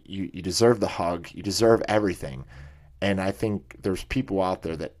deserve the hug. You deserve everything. And I think there's people out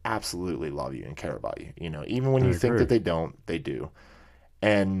there that absolutely love you and care about you. Even when you think that they don't, they do.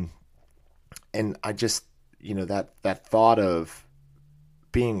 And I just, that thought of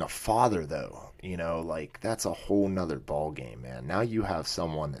being a father, though, like, that's a whole nother ball game, man. Now you have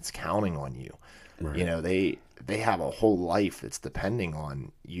someone that's counting on you. Right. They have a whole life that's depending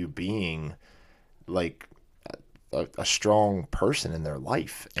on you being, like, a strong person in their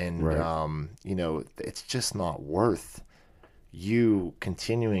life. And, it's just not worth you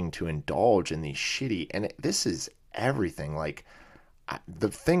continuing to indulge in these shitty, and this is everything. Like, the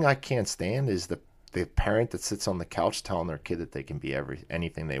thing I can't stand is the parent that sits on the couch telling their kid that they can be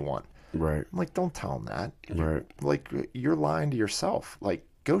anything they want. Right. I'm like, don't tell them that. Right. Like, you're lying to yourself. Like,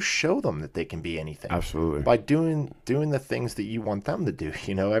 go show them that they can be anything. Absolutely. By doing the things that you want them to do.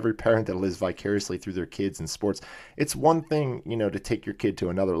 Every parent that lives vicariously through their kids in sports, it's one thing, to take your kid to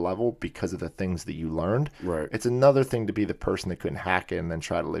another level because of the things that you learned. Right. It's another thing to be the person that couldn't hack it and then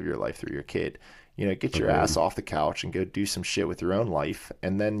try to live your life through your kid. Get your ass off the couch and go do some shit with your own life,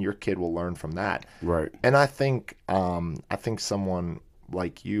 and then your kid will learn from that. Right. And I think someone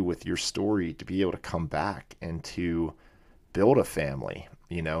like you, with your story, to be able to come back and to build a family,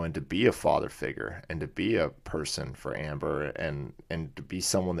 and to be a father figure, and to be a person for Amber, and to be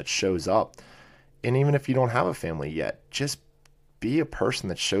someone that shows up. And even if you don't have a family yet, just be a person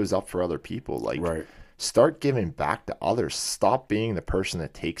that shows up for other people. Like, start giving back to others. Stop being the person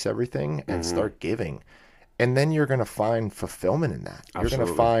that takes everything and start giving. And then you're going to find fulfillment in that. Absolutely. You're going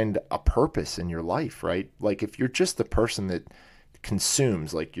to find a purpose in your life, right? Like, if you're just the person that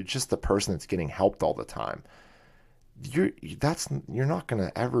consumes, like, you're just the person that's getting helped all the time, you're not going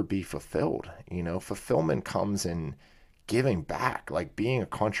to ever be fulfilled. Fulfillment comes in giving back, like being a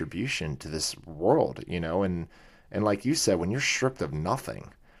contribution to this world, and like you said, when you're stripped of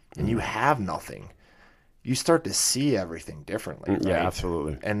nothing and you have nothing, you start to see everything differently. Right? Yeah,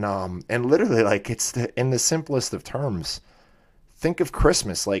 absolutely. And literally, like, it's in the simplest of terms. Think of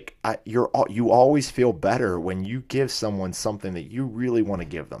Christmas. Like, you always feel better when you give someone something that you really want to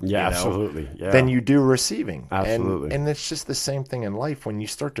give them. Yeah, absolutely. Yeah. Than you do receiving. Absolutely. And it's just the same thing in life when you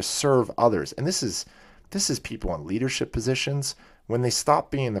start to serve others. And this is people in leadership positions, when they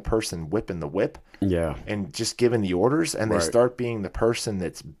stop being the person whipping the whip. Yeah. And just giving the orders, and they start being the person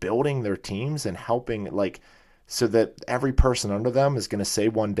that's building their teams and helping, like, so that every person under them is going to say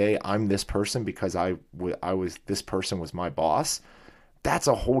one day, I'm this person because this person was my boss. That's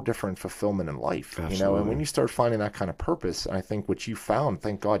a whole different fulfillment in life. Absolutely. And when you start finding that kind of purpose, I think what you found,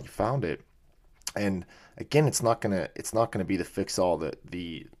 thank God you found it. And again, it's not gonna be the fix all.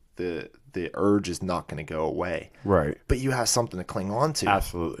 The urge is not going to go away. Right. But you have something to cling on to.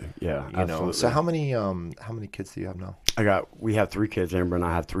 Absolutely. Yeah. Absolutely. So how many kids do you have now? We have 3 kids. Amber and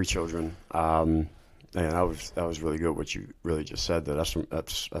I have 3 children. And that was really good what you really just said. That's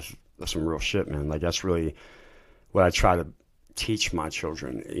some real shit, man. Like, that's really what I try to teach my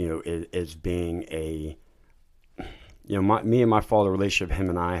children. Is being a, me and my father relationship. Him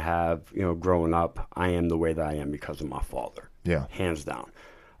and I have, growing up, I am the way that I am because of my father. Yeah, hands down.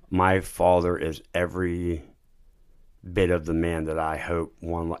 My father is every bit of the man that I hope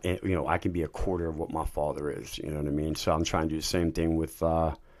I can be a quarter of what my father is. You know what I mean? So I'm trying to do the same thing with,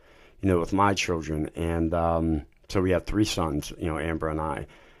 with my children. And so we have three sons, Amber and I.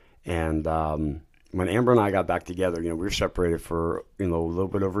 And when Amber and I got back together, we were separated for, a little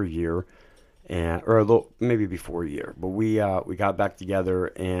bit over a year. Or a little, maybe before a year, but we got back together,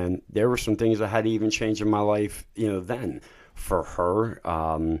 and there were some things that had to even change in my life, then for her.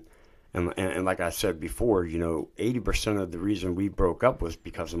 And like I said before, 80% of the reason we broke up was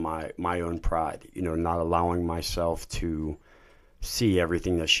because of my own pride, not allowing myself to see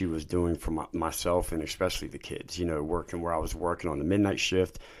everything that she was doing for myself and especially the kids, working where I was working on the midnight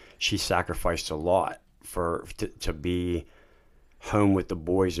shift. She sacrificed a lot to be home with the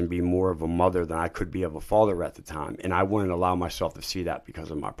boys and be more of a mother than I could be of a father at the time. And I wouldn't allow myself to see that because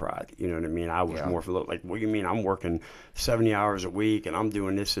of my pride. You know what I mean? I was more like, what do you mean? I'm working 70 hours a week and I'm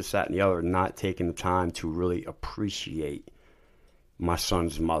doing this, that, and the other, not taking the time to really appreciate my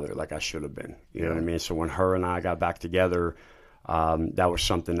son's mother like I should have been. You know what I mean? So when her and I got back together, that was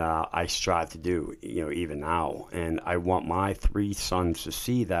something that I strive to do, even now. And I want my three sons to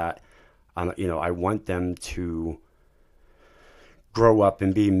see that. I want them to grow up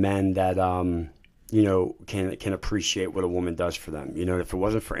and be men that can appreciate what a woman does for them. If it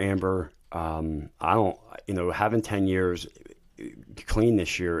wasn't for Amber, I don't, having 10 years clean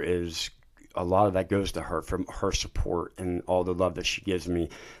this year is a lot of that goes to her, from her support and all the love that she gives me,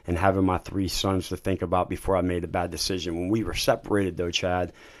 and having my three sons to think about before I made a bad decision. When we were separated though,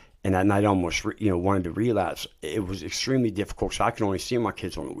 Chad, and that night I almost, wanted to relapse. It was extremely difficult, so I could only see my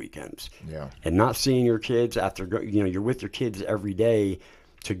kids on the weekends. Yeah. And not seeing your kids after, you're with your kids every day,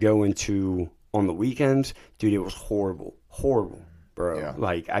 to go into on the weekends, dude, it was horrible, bro. Yeah.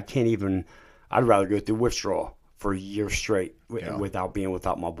 Like I can't even. I'd rather go through withdrawal for a year straight without being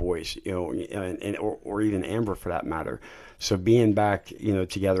without my boys, or even Amber for that matter. So being back,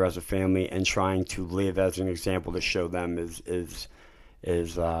 together as a family and trying to live as an example to show them is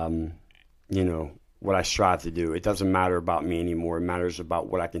what I strive to do. It doesn't matter about me anymore. It matters about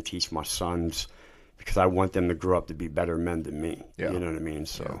what I can teach my sons, because I want them to grow up to be better men than me. Yeah. You know what I mean?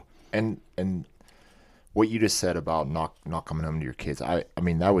 So and what you just said about not coming home to your kids, I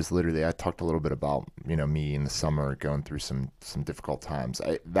mean that was literally, I talked a little bit about me in the summer going through some difficult times.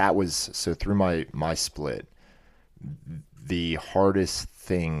 So through my split, the hardest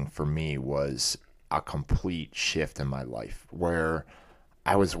thing for me was a complete shift in my life where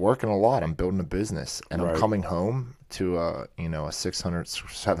I was working a lot. I'm building a business, and I'm coming home to a 600,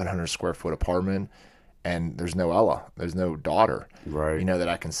 700 square foot apartment, and there's no Ella, there's no daughter, that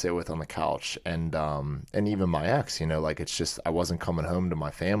I can sit with on the couch, and even my ex, it's just, I wasn't coming home to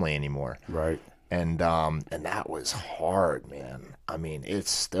my family anymore. And that was hard, man. I mean, it's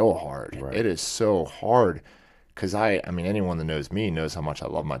still hard. It is so hard, because I mean, anyone that knows me knows how much I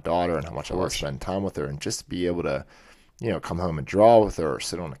love my daughter and how much I love spending time with her, and just to be able to come home and draw with her or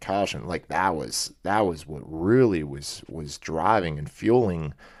sit on the couch, and that was what really was driving and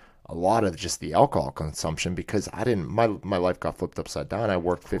fueling a lot of just the alcohol consumption, because my life got flipped upside down. I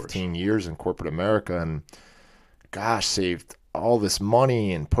worked 15 years in corporate America, and saved all this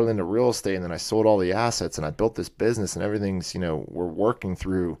money and put it into real estate, and then I sold all the assets and I built this business, and everything's, we're working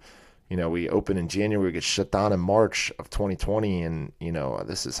through, we open in January, we get shut down in March of 2020, and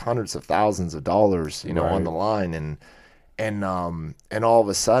this is hundreds of thousands of dollars, on the line, and all of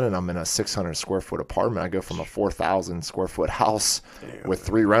a sudden I'm in a 600 square foot apartment. I go from a 4,000 square foot house with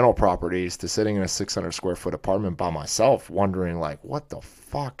 3 rental properties to sitting in a 600 square foot apartment by myself, wondering what the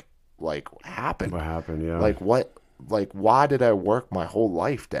fuck happened? What happened? Yeah. Why did I work my whole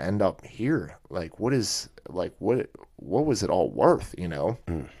life to end up here? What was it all worth?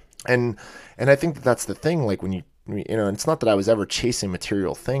 And I think that's the thing. When you it's not that I was ever chasing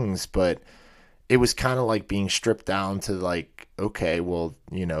material things, but it was kind of like being stripped down to okay, well,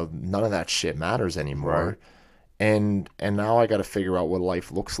 none of that shit matters anymore. And now I got to figure out what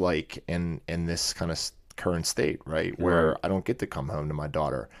life looks like in this kind of current state, where I don't get to come home to my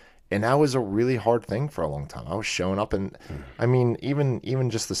daughter. And that was a really hard thing for a long time. I was showing up, and I mean, even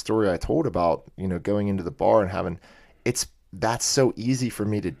just the story I told about, going into the bar and that's so easy for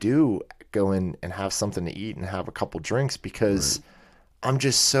me to do, go in and have something to eat and have a couple drinks, because I'm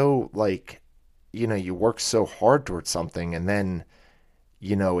just so you work so hard towards something, and then,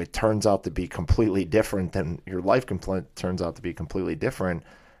 it turns out to be completely different than your life turns out to be completely different.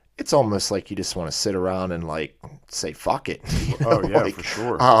 It's almost like you just want to sit around and say, fuck it. Oh yeah, for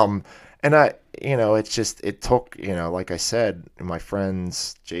sure. And I, it's just, it took, like I said, my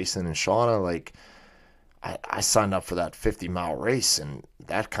friends, Jason and Shauna, I signed up for that 50-mile race, and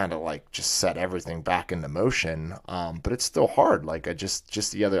that kind of like just set everything back into motion. But it's still hard. Like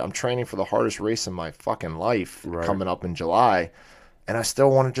I'm training for the hardest race in my fucking life coming up in July. And I still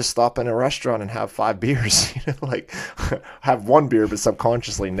want to just stop in a restaurant and have 5 beers, like have 1 beer, but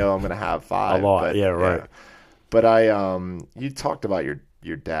subconsciously know I'm going to have 5. A lot. But, yeah. Right. But you talked about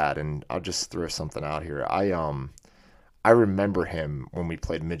your dad, and I'll just throw something out here. I remember him when we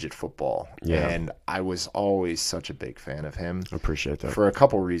played midget football, and I was always such a big fan of him. I appreciate that. For a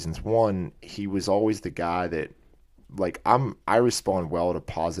couple reasons. One, he was always the guy that, like, I respond well to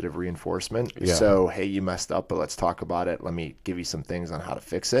positive reinforcement. Yeah. So, hey, you messed up, but let's talk about it. Let me give you some things on how to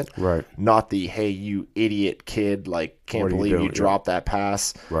fix it. Right. Not the, hey, you idiot kid, like, can't believe you dropped that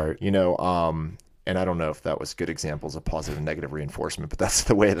pass. Right. And I don't know if that was good examples of positive and negative reinforcement, but that's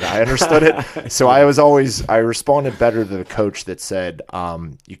the way that I understood it. So I responded better to the coach that said,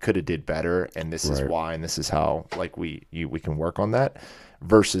 you could have did better, and this is why, and this is how, like, we can work on that,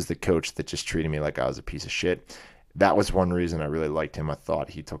 versus the coach that just treated me like I was a piece of shit. That was one reason I really liked him. I thought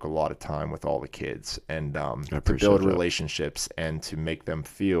he took a lot of time with all the kids, and to build relationships and to make them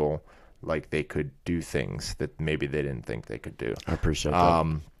feel like they could do things that maybe they didn't think they could do. I appreciate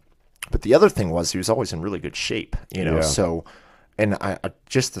that. But the other thing was he was always in really good shape, so, and I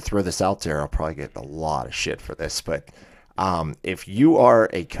just to throw this out there, I'll probably get a lot of shit for this, but if you are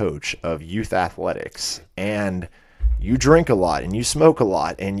a coach of youth athletics and you drink a lot and you smoke a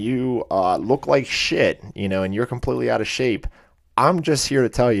lot and you look like shit, and you're completely out of shape, I'm just here to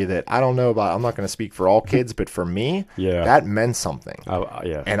tell you that I'm not going to speak for all kids, but for me, that meant something.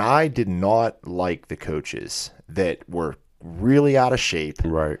 And I did not like the coaches that were really out of shape,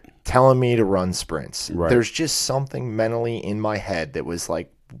 telling me to run sprints. There's just something mentally in my head that was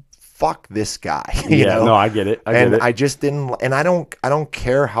like, fuck this guy. No, I get it. I just didn't, and I don't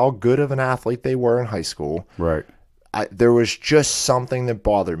care how good of an athlete they were in high school. There was just something that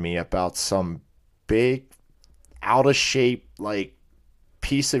bothered me about some big, out of shape, like,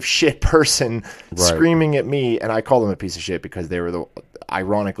 piece of shit person screaming at me, and I call them a piece of shit because they were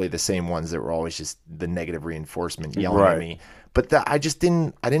ironically the same ones that were always just the negative reinforcement yelling at me. But I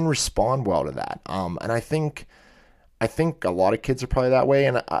didn't respond well to that. And I think a lot of kids are probably that way.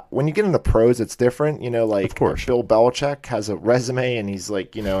 And when you get into pros, it's different. Like, of course, Bill Belichick has a resume, and he's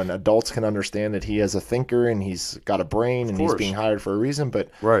like, and adults can understand that he is a thinker and he's got a brain and he's being hired for a reason. But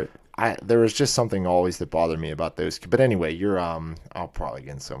there was just something always that bothered me about those. But anyway, I'll probably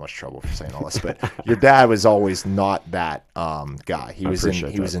get in so much trouble for saying all this, but your dad was always not that guy. He was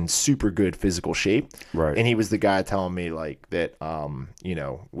in super good physical shape, and he was the guy telling me like that.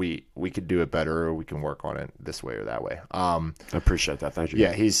 We could do it better, or we can work on it this way or that way. I appreciate that. Thank you.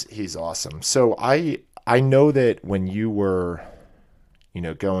 Yeah, he's awesome. So I know that when you were,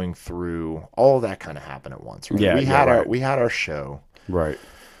 going through all that kind of happened at once. Right? Yeah, we had our show. Right.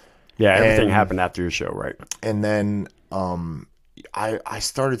 Yeah, everything happened after your show, right? And then I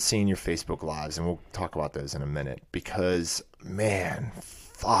started seeing your Facebook Lives, and we'll talk about those in a minute, because, man,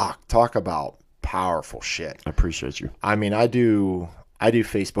 talk about powerful shit. I appreciate you. I mean, I do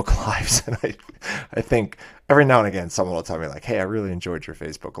Facebook Lives, and I think every now and again someone will tell me like, hey, I really enjoyed your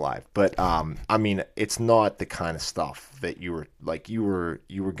Facebook Live. But I mean, it's not the kind of stuff that you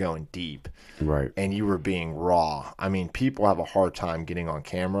were going deep. Right. And you were being raw. I mean, people have a hard time getting on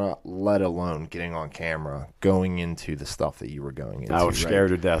camera, let alone getting on camera going into the stuff that you were going into. I was scared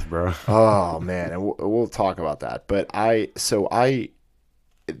to death, bro. Oh man, and we'll talk about that. But I saw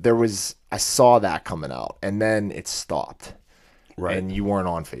that coming out, and then it stopped. Right. And you weren't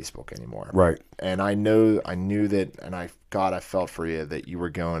on Facebook anymore. Right. And I knew that, and I felt for you that you were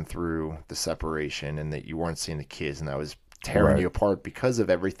going through the separation and that you weren't seeing the kids, and that was tearing you apart because of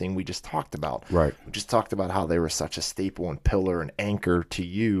everything we just talked about. Right. We just talked about how they were such a staple and pillar and anchor to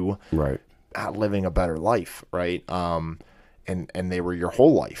you. Right. Living a better life. Right. And they were your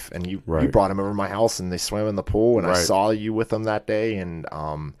whole life, and you brought them over to my house, and they swam in the pool, and I saw you with them that day, and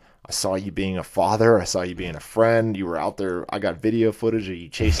I saw you being a father. I saw you being a friend. You were out there. I got video footage of you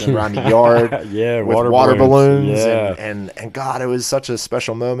chasing around the yard with water balloons. Yeah. And God, it was such a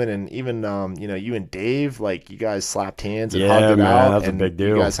special moment. And even, you and Dave, like, you guys slapped hands and hugged it out. That's a big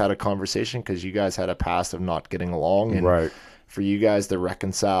deal. You guys had a conversation because you guys had a past of not getting along. And for you guys to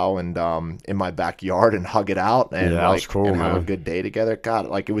reconcile and in my backyard and hug it out and that was cool, and have a good day together. God,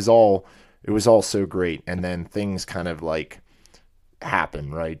 like, it was all so great. And then things kind of like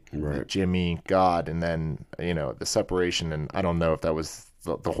happen, right? Jimmy, God, and then the separation, and I don't know if that was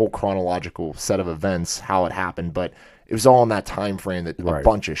the whole chronological set of events how it happened, but it was all in that time frame that a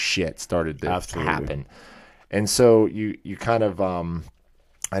bunch of shit started to happen. And so you kind of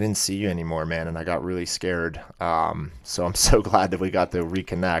I didn't see you anymore, man, and I got really scared. So I'm so glad that we got to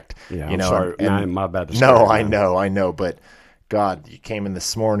reconnect. Yeah, you I'm know, sorry. and My bad. no, I know, but God, you came in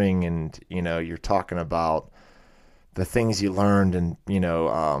this morning, and you're talking about the things you learned, and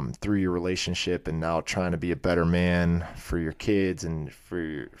through your relationship, and now trying to be a better man for your kids and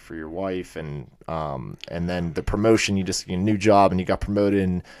for your wife, and then the promotion, your new job, and you got promoted.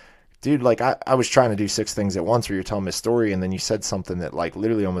 And dude, like I was trying to do 6 things at once where you're telling me a story, and then you said something that like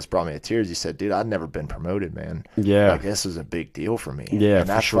literally almost brought me to tears. You said, dude, I'd never been promoted, man. Yeah. Like this was a big deal for me. Yeah, and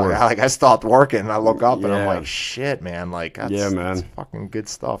that's for sure. why I stopped working, and I look up and I'm Yeah. like, shit, man, like that's fucking good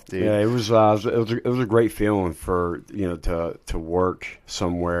stuff, dude. Yeah, it was a great feeling for, to work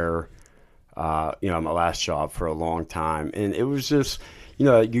somewhere, my last job for a long time. And it was just,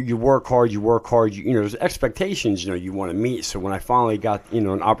 you work hard, there's expectations, you want to meet. So when I finally got,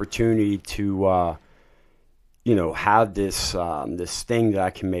 an opportunity to, have this thing that I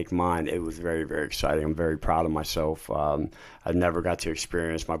can make mine, it was very, very exciting. I'm very proud of myself. I never got to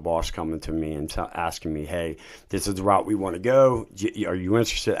experience my boss coming to me and asking me, hey, this is the route we want to go. Are you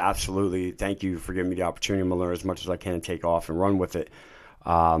interested? Absolutely. Thank you for giving me the opportunity. I'm going to learn as much as I can and take off and run with it.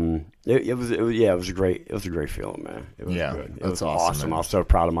 It was a great feeling, man. It was good. It was awesome. I was so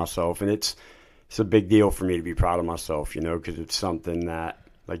proud of myself, and it's a big deal for me to be proud of myself, because it's something that,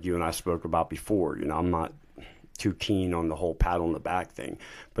 like you and I spoke about before, I'm not too keen on the whole pat on the back thing,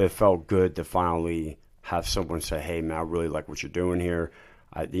 but it felt good to finally have someone say, hey man, I really like what you're doing here.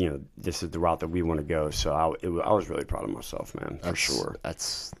 This is the route that we want to go. So I was really proud of myself, man, for sure.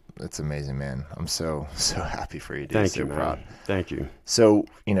 That's amazing, man. I'm so happy for you, dude. Thank you, man. Proud. Thank you. So,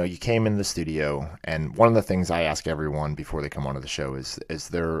 you came in the studio, and one of the things I ask everyone before they come onto the show is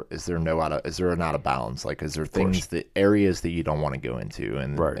there an out of bounds? Like, is there areas that you don't want to go into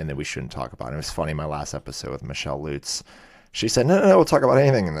and that we shouldn't talk about? And it was funny, my last episode with Michelle Lutz, she said, no, we'll talk about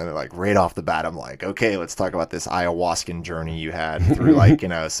anything. And then like right off the bat, I'm like, okay, let's talk about this ayahuasca journey you had through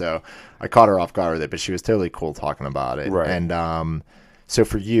so I caught her off guard with it, but she was totally cool talking about it. Right. And, so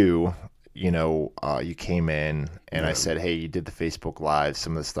for you, you came in and I said, hey, you did the Facebook Live,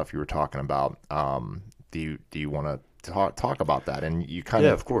 some of the stuff you were talking about. Do you want to talk about that? And you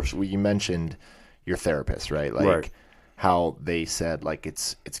of course, you mentioned your therapist, right? Like how they said like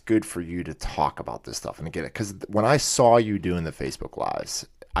it's good for you to talk about this stuff and to get it. Because when I saw you doing the Facebook Lives,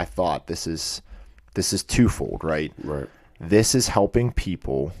 I thought this is twofold, right? Right. This is helping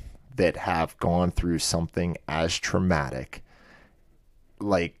people that have gone through something as traumatic,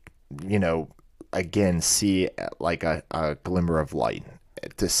 again, see like a glimmer of light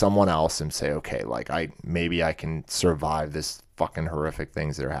to someone else and say, okay, like maybe I can survive this fucking horrific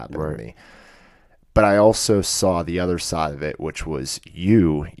things that are happening to me. But I also saw the other side of it, which was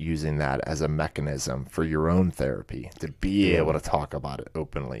you using that as a mechanism for your own therapy, to be able to talk about it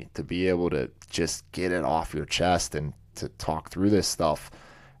openly, to be able to just get it off your chest and to talk through this stuff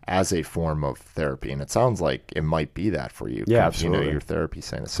as a form of therapy. And it sounds like it might be that for you. Yeah, absolutely. Your therapy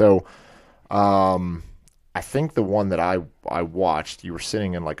saying it. So I think the one that I watched, you were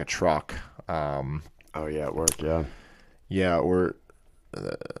sitting in like a truck. Oh yeah, at work, yeah. Yeah, or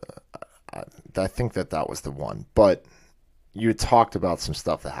I think that was the one. But you had talked about some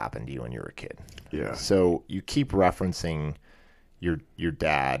stuff that happened to you when you were a kid. Yeah. So you keep referencing your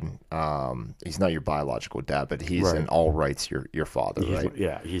dad. He's not your biological dad, but he's in all rights your father,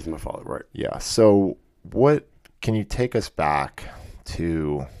 right? He's my father, right? Yeah. So what can you take us back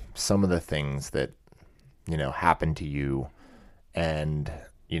to some of the things that happened to you, and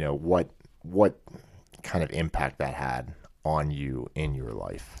what kind of impact that had on you in your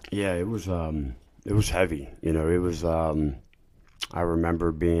life? Yeah, it was heavy. It was I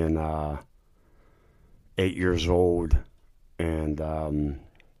remember being 8 years old, and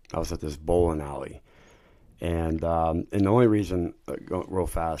I was at this bowling alley, and the only reason, going real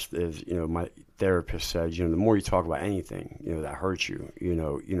fast, is my therapist said, the more you talk about anything that hurts you,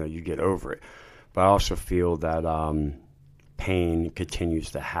 you get over it. But I also feel that pain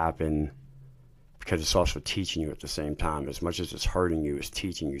continues to happen because it's also teaching you at the same time. As much as it's hurting you, it's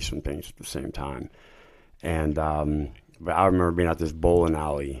teaching you some things at the same time. And but I remember being at this bowling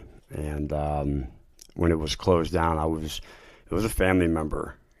alley, and when it was closed down, it was a family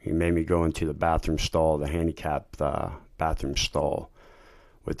member. He made me go into the bathroom stall, the handicapped bathroom stall,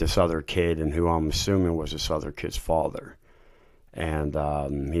 with this other kid, and who I'm assuming was this other kid's father. And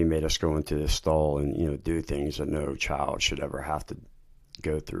he made us go into this stall and do things that no child should ever have to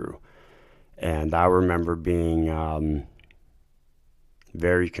go through. And I remember being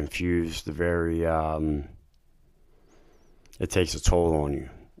very confused, it takes a toll on you.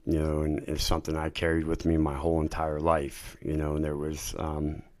 and it's something I carried with me my whole entire life, and there was,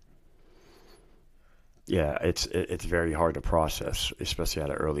 it's very hard to process, especially at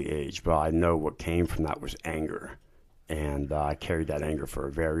an early age, but I know what came from that was anger, and I carried that anger for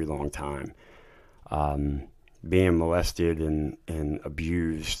a very long time. Being molested and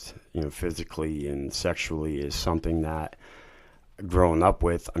abused, physically and sexually is something that growing up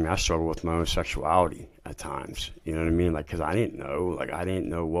with, I struggled with my own sexuality at times, you know what I mean? Like, cause I didn't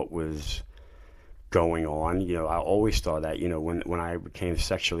know what was going on. I always thought that, when I became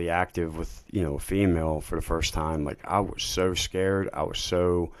sexually active with, a female for the first time, like I was so scared. I was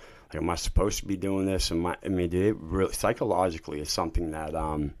so like, am I supposed to be doing this? Dude, it really psychologically is something that,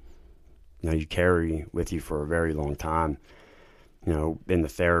 you carry with you for a very long time, being the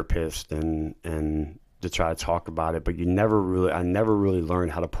therapist and to try to talk about it, but I never really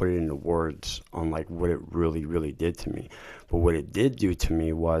learned how to put it into words on like what it really, really did to me. But what it did do to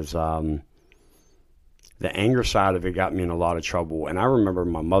me was, the anger side of it got me in a lot of trouble. And I remember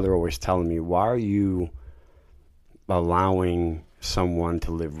my mother always telling me, why are you allowing someone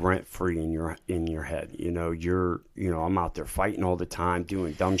to live rent free in your head? I'm out there fighting all the time,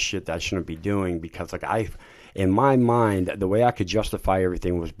 doing dumb shit that I shouldn't be doing, because like in my mind, the way I could justify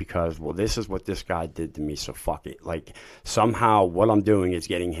everything was because, well, this is what this guy did to me, so fuck it. Like somehow what I'm doing is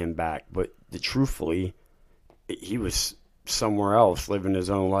getting him back. But truthfully, he was somewhere else living his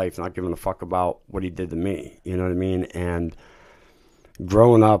own life, not giving a fuck about what he did to me. You know what I mean? And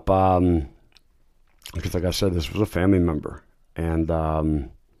growing up, because like I said, this was a family member, and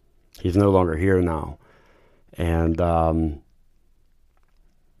he's no longer here now. And I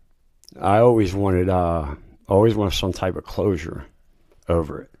always wanted some type of closure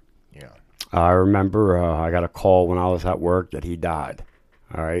over it. Yeah. I remember I got a call when I was at work that he died.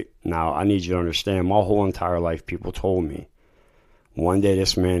 All right. Now, I need you to understand, my whole entire life, people told me, one day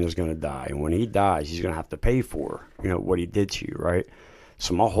this man is going to die. And when he dies, he's going to have to pay for, what he did to you, right?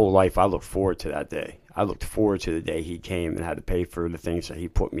 So my whole life, I looked forward to that day. I looked forward to the day he came and had to pay for the things that he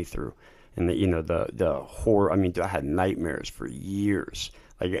put me through. And, the horror, I had nightmares for years.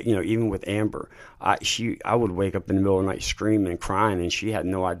 Like, even with Amber, I would wake up in the middle of the night screaming and crying, and she had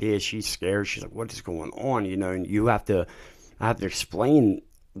no idea. She's scared. She's like, what is going on? And I have to explain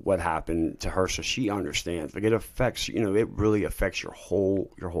what happened to her so she understands. Like, it affects, it really affects your whole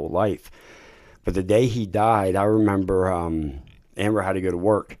life. But the day he died, I remember Amber had to go to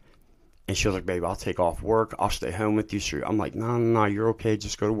work, and she was like, babe, I'll take off work. I'll stay home with you. So I'm like, no, you're okay.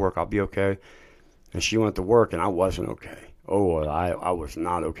 Just go to work. I'll be okay. And she went to work, and I wasn't okay. Oh, I was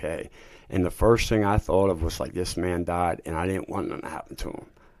not okay. And the first thing I thought of was like, this man died, and I didn't want nothing to happen to him.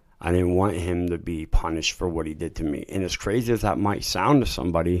 I didn't want him to be punished for what he did to me. And as crazy as that might sound to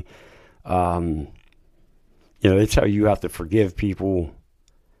somebody, they tell you have to forgive people,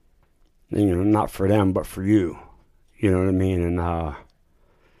 not for them, but for you. You know what I mean? And I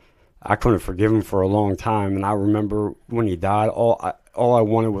couldn't forgive him for a long time. And I remember when he died, all I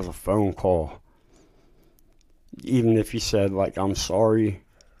wanted was a phone call. Even if he said, like, I'm sorry,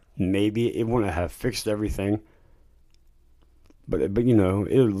 maybe it wouldn't have fixed everything. But it at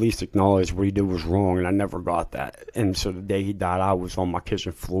least acknowledged what he did was wrong, and I never got that. And so the day he died, I was on my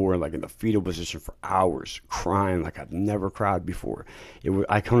kitchen floor, like in the fetal position for hours, crying like I've never cried before.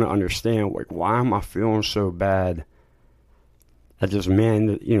 I couldn't understand, like, why am I feeling so bad that this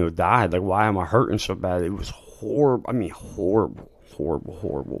man, died? Like, why am I hurting so bad? It was horrible.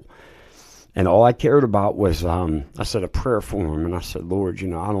 Horrible. And all I cared about was, I said a prayer for him, and I said, Lord,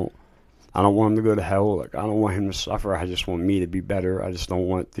 I don't want him to go to hell. Like, I don't want him to suffer. I just want me to be better. I just don't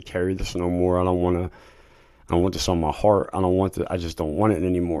want to carry this no more. I don't want this on my heart. I just don't want it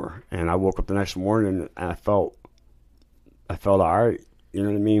anymore. And I woke up the next morning and I felt all right. You know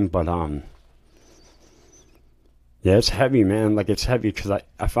what I mean? But, yeah, it's heavy, man. Like, it's heavy because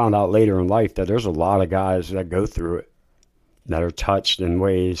I found out later in life that there's a lot of guys that go through it, that are touched in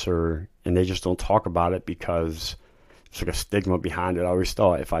ways and they just don't talk about it because it's like a stigma behind it. I always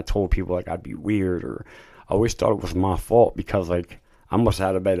thought if I told people, like, I'd be weird, or I always thought it was my fault because, like, I must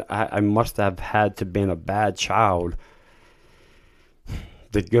have had to been a bad child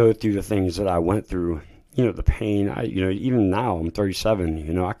to go through the things that I went through. The pain. Even now I'm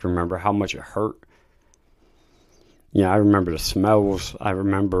 37. I can remember how much it hurt. I remember the smells. I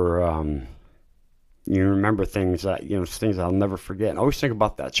remember. You remember things that things I'll never forget. And I always think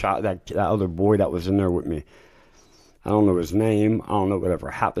about that child, that other boy that was in there with me. I don't know his name. I don't know whatever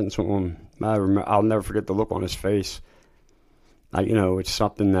happened to him. I'll never forget the look on his face. It's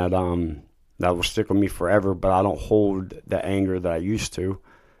something that will stick with me forever. But I don't hold the anger that I used to.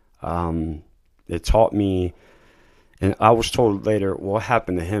 It taught me, And I was told later, well, it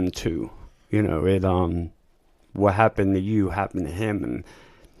happened to him too. You know, what happened to you happened to him. And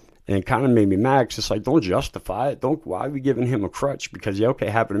it kind of made me mad. 'Cause it's like, don't justify it. Why are we giving him a crutch? Because, yeah, okay,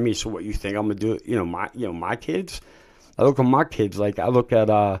 it happened to me. So what, you think I'm going to do it? My kids? I look at my kids, like I look at,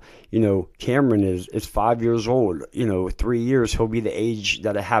 Cameron is 5 years old. 3 years, he'll be the age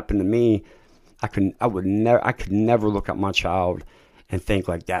that it happened to me. I could never look at my child and think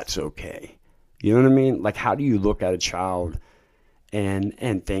like that's okay. You know what I mean? Like, how do you look at a child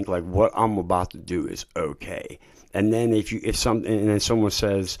and think like what I'm about to do is okay? And then and then someone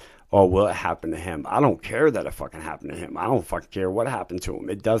says, oh, well, it happened to him. I don't care that it fucking happened to him. I don't fucking care what happened to him.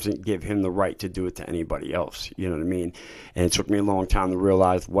 It doesn't give him the right to do it to anybody else. You know what I mean? And it took me a long time to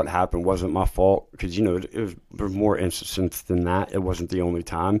realize what happened wasn't my fault, because, there was more instances than that. It wasn't the only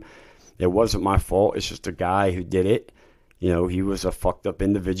time. It wasn't my fault. It's just a guy who did it. He was a fucked up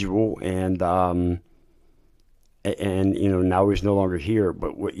individual, and now he's no longer here.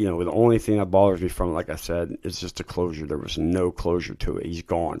 But the only thing that bothers me from it, like I said, is just the closure. There was no closure to it. He's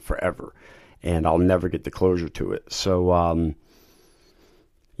gone forever, and I'll never get the closure to it. So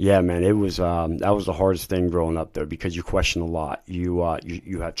yeah, man, it was that was the hardest thing growing up there, because you question a lot. You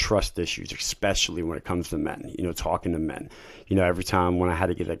had trust issues, especially when it comes to men. Talking to men. Every time when I had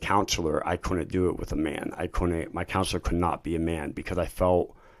to get a counselor, I couldn't do it with a man. My counselor could not be a man, because I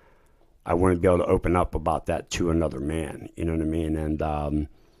felt I wouldn't be able to open up about that to another man. You know what I mean? And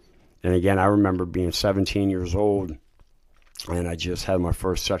again, I remember being 17 years old, and I just had my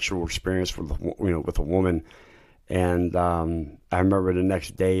first sexual experience with a woman. And I remember the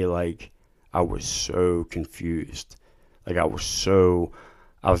next day, like, I was so confused. Like, I was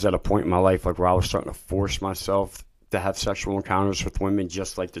at a point in my life, like, where I was starting to force myself to have sexual encounters with women,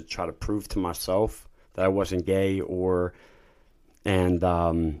 just like to try to prove to myself that I wasn't gay,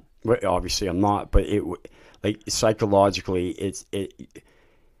 but obviously I'm not. But like, psychologically, it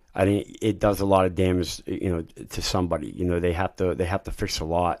does a lot of damage, to somebody. They have to fix a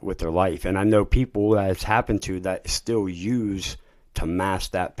lot with their life. And I know people that it's happened to that still use to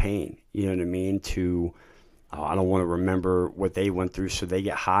mask that pain. You know what I mean? I don't want to remember what they went through, so they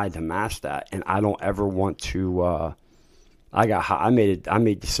get high to mask that. And I don't ever want to. I got high. I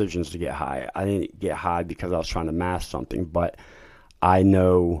made decisions to get high. I didn't get high because I was trying to mask something, but I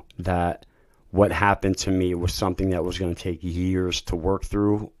know that what happened to me was something that was going to take years to work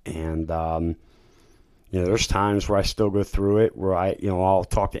through. And, there's times where I still go through it, where I'll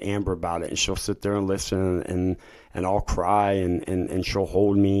talk to Amber about it, and she'll sit there and listen, and I'll cry, and she'll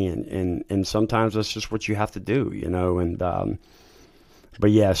hold me. And sometimes that's just what you have to do,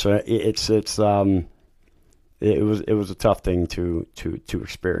 but yeah, so it was a tough thing to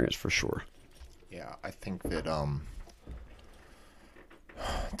experience, for sure. Yeah, I think that,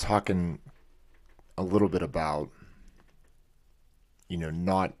 talking a little bit about,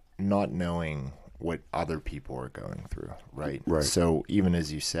 not knowing what other people are going through, right? Right. So even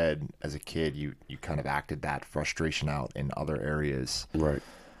as you said, as a kid, you kind of acted that frustration out in other areas right.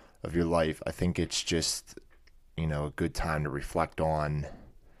 of your life. I think it's just, a good time to reflect on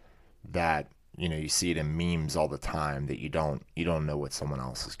that. You see it in memes all the time, that you don't know what someone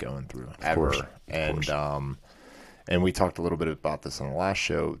else is going through ever. And we talked a little bit about this on the last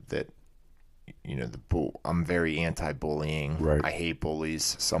show, that I'm very anti-bullying. Right. I hate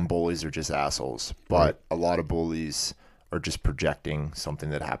bullies. Some bullies are just assholes, but a lot of bullies are just projecting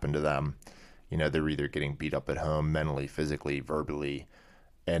something that happened to them. They're either getting beat up at home, mentally, physically, verbally,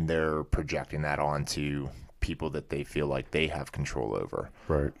 and they're projecting that onto people that they feel like they have control over.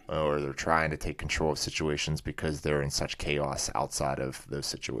 Right. Or they're trying to take control of situations because they're in such chaos outside of those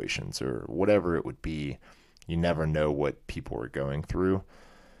situations, or whatever it would be. You never know what people are going through.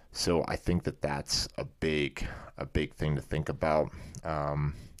 So I think that that's a big thing to think about,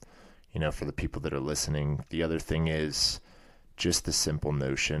 for the people that are listening. The other thing is just the simple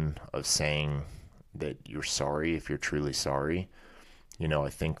notion of saying that you're sorry if you're truly sorry. I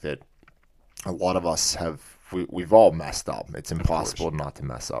think that a lot of us we've all messed up. It's impossible not to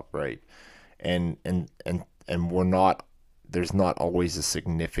mess up, right? And we're not, there's not always a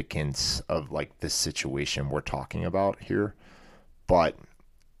significance of like this situation we're talking about here, but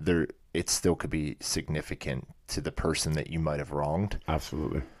it still could be significant to the person that you might have wronged.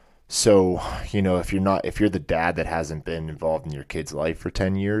 Absolutely. So, if you're the dad that hasn't been involved in your kid's life for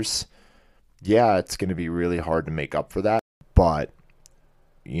 10 years, yeah, it's going to be really hard to make up for that. But,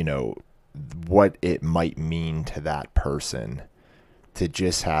 what it might mean to that person to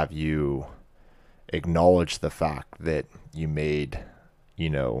just have you acknowledge the fact that you made,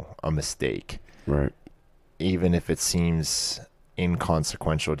 a mistake. Right. Even if it seems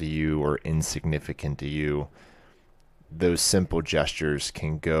inconsequential to you or insignificant to you, those simple gestures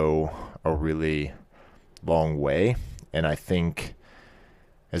can go a really long way. And I think,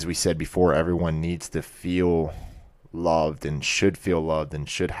 as we said before, everyone needs to feel loved and should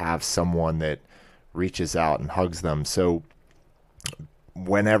have someone that reaches out and hugs them. So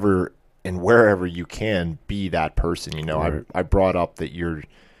whenever and wherever you can, be that person. You know, Right. I brought up that your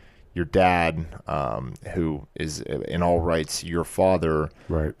dad, who is in all rights your father,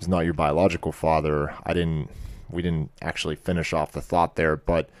 Right. is not your biological father. We didn't actually finish off the thought there,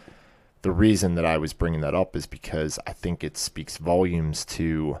 but the reason that I was bringing that up is because I think it speaks volumes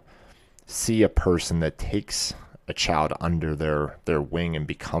to see a person that takes a child under their wing and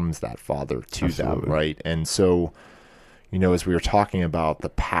becomes that father to Absolutely. them, right? And so, you know, as we were talking about the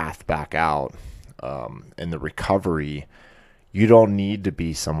path back out, and the recovery, you don't need to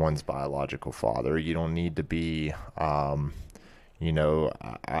be someone's biological father. You don't need to be, have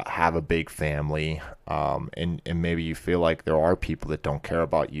a big family, and maybe you feel like there are people that don't care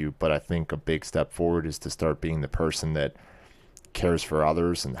about you. But I think a big step forward is to start being the person that cares for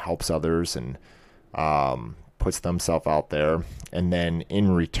others and helps others and puts themselves out there. And then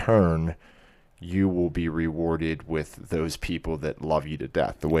in return, you will be rewarded with those people that love you to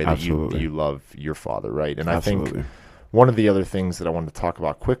death, the way that Absolutely. you love your father, right? And Absolutely. I think one of the other things that I wanted to talk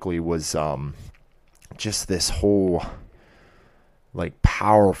about quickly was just this whole like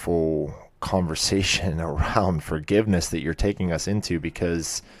powerful conversation around forgiveness that you're taking us into,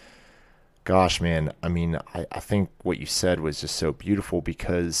 because gosh, man, I mean, I think what you said was just so beautiful,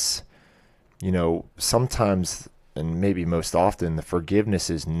 because, you know, sometimes, and maybe most often, the forgiveness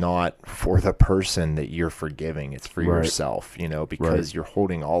is not for the person that you're forgiving. It's for Right. yourself, you know, because Right. you're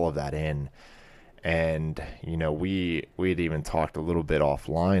holding all of that in. And, you know, we had even talked a little bit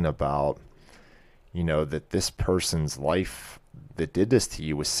offline about, you know, that this person's life that did this to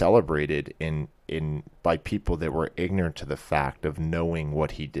you was celebrated in by people that were ignorant to the fact of knowing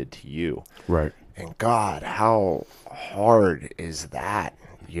what he did to you. Right. And God, how hard is that,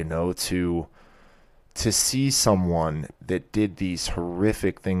 you know, to see someone that did these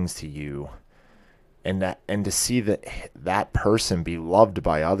horrific things to you, and to see that person be loved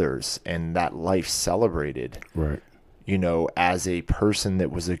by others and that life celebrated, Right. you know, as a person that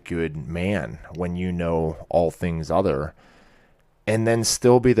was a good man when you know all things other, and then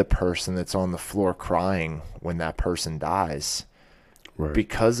still be the person that's on the floor crying when that person dies, Right.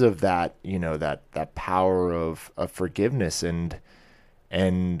 because of that, you know, that power of forgiveness. And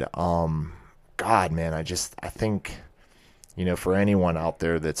God, man, I think, you know, for anyone out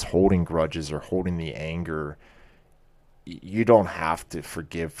there that's holding grudges or holding the anger, you don't have to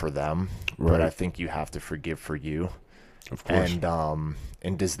forgive for them, but Right. I think you have to forgive for you. Of course.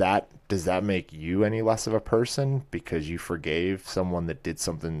 And does that make you any less of a person because you forgave someone that did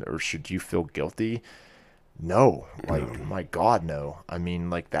something, or should you feel guilty? No, like, No. my God, no. I mean,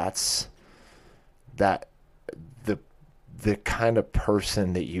 like, that's that the kind of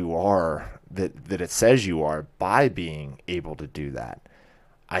person that you are, that it says you are, by being able to do that,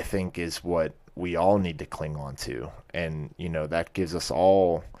 I think is what we all need to cling on to. And, you know, that gives us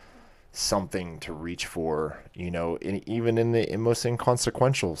all something to reach for, you know, even in the most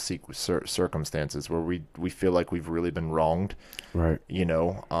inconsequential circumstances where we feel like we've really been wronged, Right. you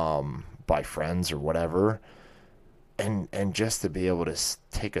know, by friends or whatever. And just to be able to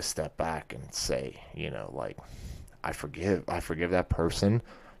take a step back and say, you know, like, I forgive that person,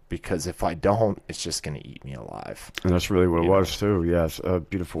 because if I don't, it's just going to eat me alive. And that's really what it You was too. Yeah, it's a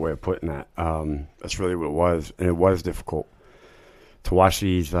beautiful way of putting that. That's really what it was, and it was difficult to watch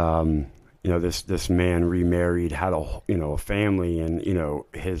these. This man remarried, had a family, and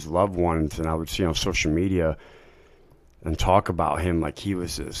his loved ones, and I would see on social media and talk about him like he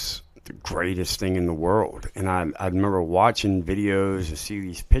was the greatest thing in the world. And I remember watching videos and see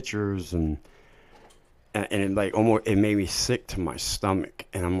these pictures, and it like almost, it made me sick to my stomach.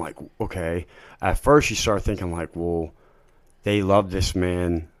 And I'm like, okay. At first you start thinking like, well, they love this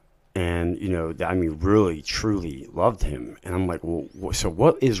man, and really truly loved him. And I'm like, well, so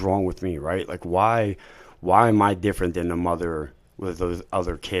what is wrong with me, right? Like, why am I different than the mother with those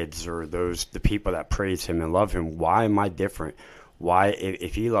other kids, or the people that praise him and love him? Why am I different? Why,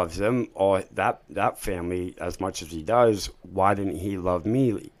 if he loves them, all that family as much as he does, why didn't he love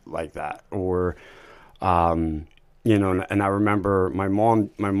me like that? Or and I remember my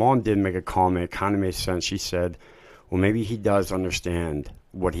mom did make a comment. It kind of made sense. She said, well, maybe he does understand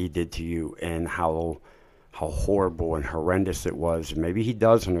what he did to you and how horrible and horrendous it was. Maybe he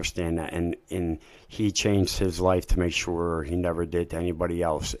does understand that, and he changed his life to make sure he never did to anybody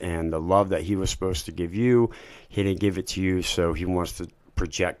else. And the love that he was supposed to give you, he didn't give it to you, so he wants to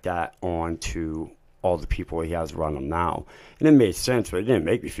project that onto all the people he has around him now. And it made sense, but it didn't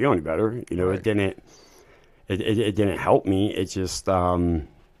make me feel any better. You know, Right. It didn't help me. It just,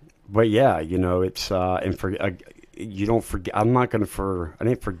 but yeah, you know, it's, and for, you don't forget, I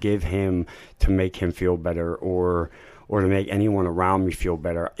didn't forgive him to make him feel better or to make anyone around me feel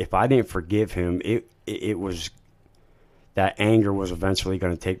better. If I didn't forgive him, it was, that anger was eventually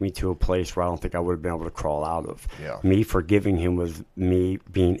going to take me to a place where I don't think I would have been able to crawl out of. Yeah. Me forgiving him was me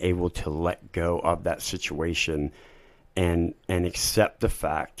being able to let go of that situation and accept the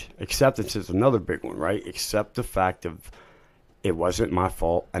fact. Acceptance is another big one, right? Accept the fact of it wasn't my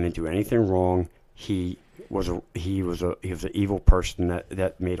fault. I didn't do anything wrong. He was an evil person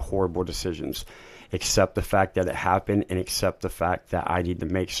that made horrible decisions. Accept the fact that it happened, and accept the fact that I need to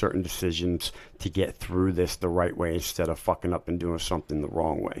make certain decisions to get through this the right way instead of fucking up and doing something the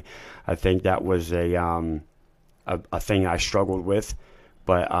wrong way. I think that was a thing I struggled with,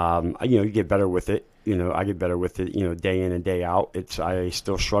 but you know, you get better with it. You know, I get better with it, you know, day in and day out. I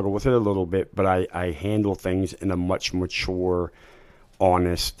still struggle with it a little bit, but I handle things in a much mature,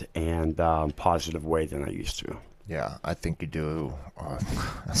 honest, and positive way than I used to. Yeah, I think you do a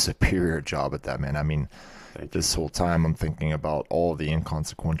superior job at that, man. I mean, this whole time I'm thinking about all the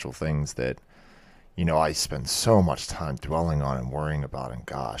inconsequential things that, you know, I spend so much time dwelling on and worrying about. And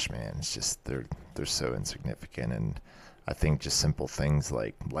gosh, man, it's just they're so insignificant. And I think just simple things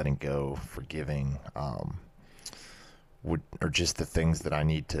like letting go, forgiving, are just the things that I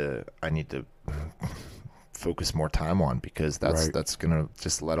need to focus more time on, because that's gonna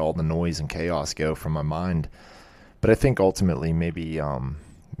just let all the noise and chaos go from my mind. But I think ultimately maybe one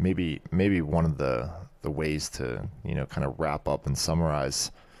of the ways to, you know, kind of wrap up and summarize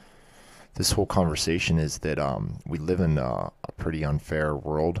this whole conversation is that we live in a pretty unfair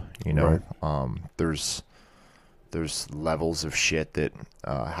world, you know. Right. There's levels of shit that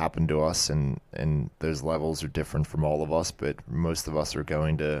happen to us, and those levels are different from all of us, but most of us are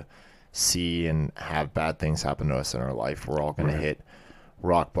going to see and have bad things happen to us in our life. We're all going to hit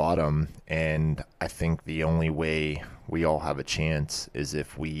rock bottom, and I think the only way we all have a chance is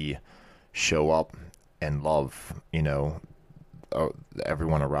if we show up and love, you know,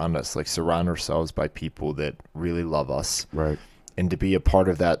 everyone around us. Like, surround ourselves by people that really love us, Right. and to be a part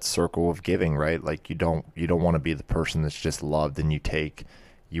of that circle of giving, right? Like, you don't want to be the person that's just loved and you take.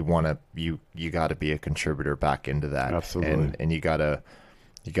 You want to you got to be a contributor back into that. Absolutely. And you got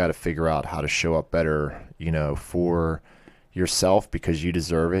to figure out how to show up better, you know, for yourself, because you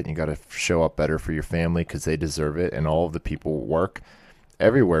deserve it. And you got to show up better for your family because they deserve it, and all of the people work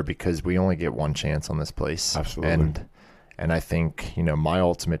everywhere, because we only get one chance on this place. Absolutely. And I think, you know, my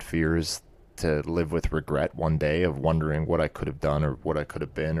ultimate fear is to live with regret one day of wondering what I could have done or what I could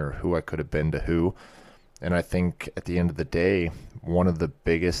have been or who I could have been to who. And I think at the end of the day, one of the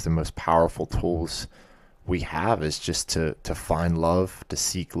biggest and most powerful tools we have is just to find love, to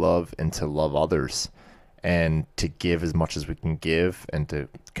seek love, and to love others, and to give as much as we can give, and to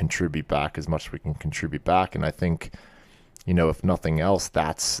contribute back as much as we can contribute back. And I think, you know, if nothing else,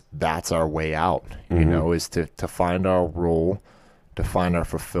 that's our way out, you know, is to find our role, to find our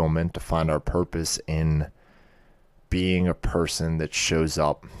fulfillment, to find our purpose in being a person that shows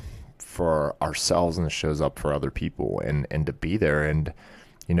up for ourselves and that shows up for other people, and to be there. And,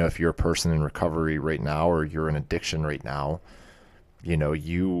 you know, if you're a person in recovery right now, or you're in addiction right now, you know,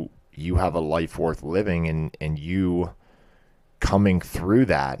 you have a life worth living, and you coming through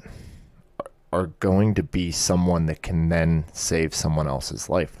that are going to be someone that can then save someone else's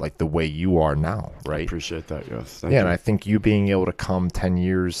life, like the way you are now, right? I appreciate that, yes. Thank you. And I think you being able to come 10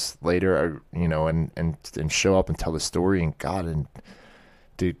 years later, you know, and show up and tell the story, and God, and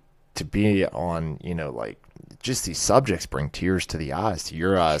to be on, you know, like, just these subjects bring tears to the eyes, to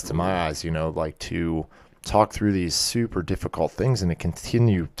your eyes, to my eyes, you know, like, to talk through these super difficult things and to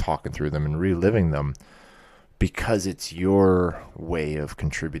continue talking through them and reliving them, because it's your way of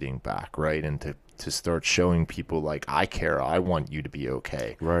contributing back, right? And to start showing people, like, I care, I want you to be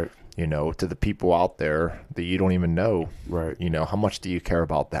okay. Right. You know, to the people out there that you don't even know. Right. You know, how much do you care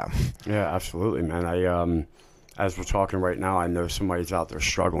about them? Yeah, absolutely, man. I as we're talking right now, I know somebody's out there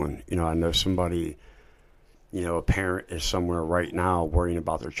struggling. You know, I know somebody, you know, a parent is somewhere right now worrying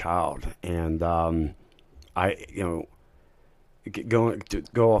about their child. And you know,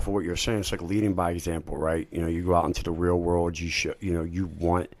 go off of what you're saying, it's like leading by example, right? You know, you go out into the real world, you know, you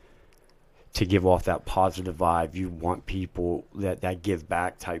want to give off that positive vibe. You want people that give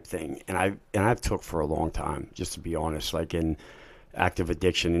back type thing. And I've took for a long time, just to be honest, like in active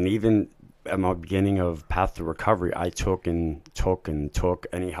addiction, and even at my beginning of path to recovery, I took and took and took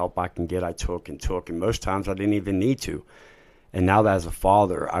any help I can get. I took, and most times I didn't even need to. And now that as a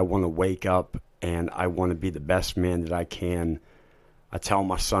father, I want to wake up and I want to be the best man that I can. I tell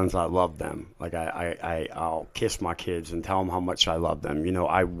my sons I love them. Like I'll kiss my kids and tell them how much I love them. You know,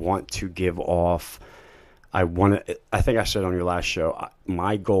 I want to give off. I think I said on your last show,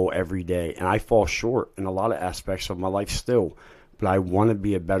 my goal every day, and I fall short in a lot of aspects of my life still, but I want to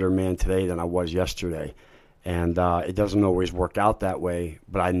be a better man today than I was yesterday. And it doesn't always work out that way,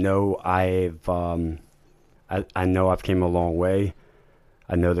 but I know I know I've came a long way.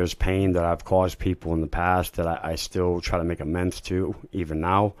 I know there's pain that I've caused people in the past that I still try to make amends to, even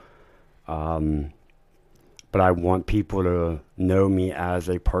now. But I want people to know me as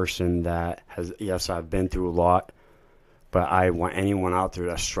a person that has, yes, I've been through a lot, but I want anyone out there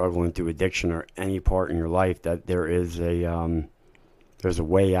that's struggling through addiction or any part in your life that there's a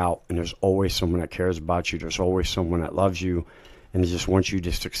way out, and there's always someone that cares about you. There's always someone that loves you and just wants you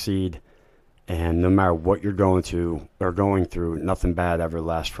to succeed. And no matter what you're going through, nothing bad ever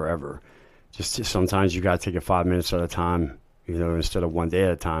lasts forever. Just sometimes you got to take it 5 minutes at a time, you know, instead of one day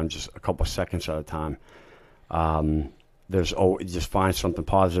at a time, just a couple seconds at a time. Just find something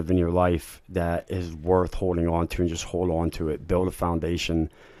positive in your life that is worth holding on to, and just hold on to it. Build a foundation.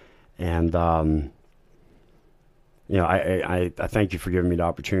 And, you know, I thank you for giving me the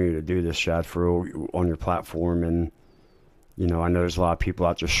opportunity to do this, Chad, on your platform. And, you know, I know there's a lot of people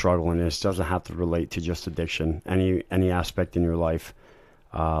out there struggling. This doesn't have to relate to just addiction. Any aspect in your life,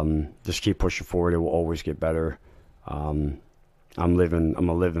 just keep pushing forward. It will always get better. I'm a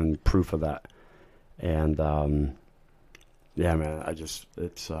living proof of that. And yeah, man, I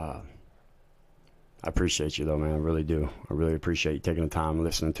appreciate you though, man. I really do. I really appreciate you taking the time,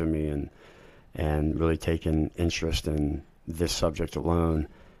 listening to me, and really taking interest in this subject alone.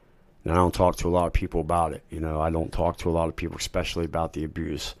 And I don't talk to a lot of people about it. You know, I don't talk to a lot of people, especially about the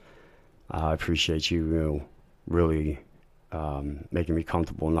abuse. I appreciate you, you know, really making me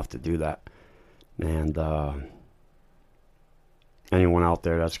comfortable enough to do that. And anyone out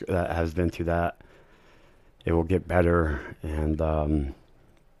there that has been through that, it will get better. And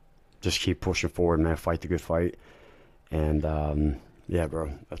just keep pushing forward, man. Fight the good fight. And yeah,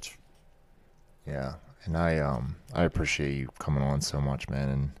 bro, that's. Yeah, and I appreciate you coming on so much, man,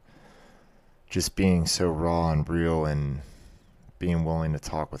 and just being so raw and real and being willing to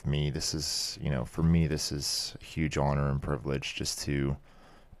talk with me. This is, you know, for me, this is a huge honor and privilege just to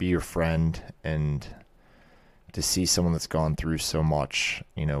be your friend and to see someone that's gone through so much,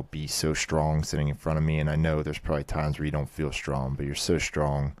 you know, be so strong sitting in front of me. And I know there's probably times where you don't feel strong, but you're so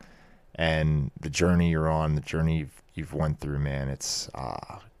strong. And the journey you're on, the journey you've went through, man, it's,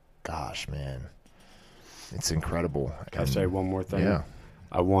 gosh, man, it's incredible. Can I say one more thing? Yeah.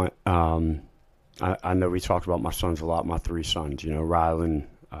 I want, I know we talked about my sons a lot, my 3 sons, you know, Rylan,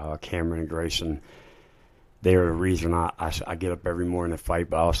 Cameron, and Grayson. They are the reason I get up every morning to fight,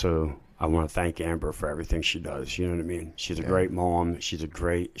 but also I want to thank Amber for everything she does. You know what I mean? She's a great mom. She's a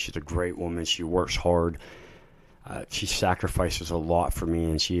great woman. She works hard. She sacrifices a lot for me,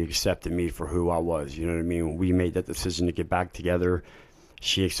 and she accepted me for who I was. You know what I mean? When we made that decision to get back together,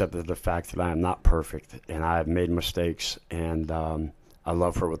 she accepted the fact that I am not perfect, and I have made mistakes, and I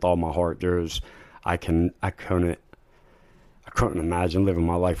love her with all my heart. I couldn't imagine living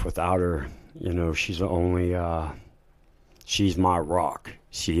my life without her. You know, she's the only, she's my rock.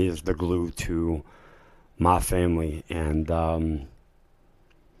 She is the glue to my family, and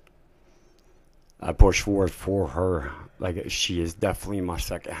I push forward for her. Like, she is definitely my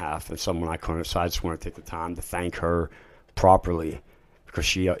second half, and someone I couldn't. So I just want to take the time to thank her properly, because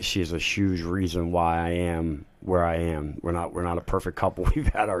she is a huge reason why I am where I am. We're not a perfect couple. We've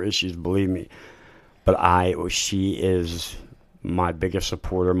had our issues, believe me, but she is my biggest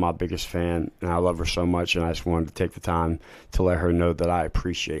supporter, my biggest fan, and I love her so much. And I just wanted to take the time to let her know that I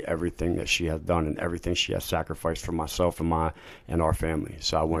appreciate everything that she has done and everything she has sacrificed for myself and our family.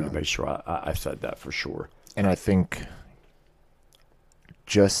 So I wanted to make sure I said that for sure. And I think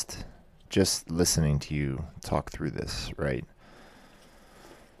just listening to you talk through this, right,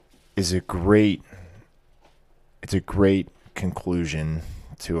 is a great conclusion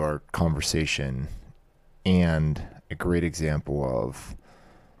to our conversation, and a great example of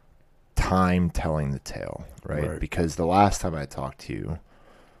time telling the tale, right? Because the last time I talked to you,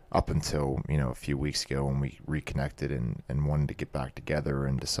 up until, you know, a few weeks ago when we reconnected and wanted to get back together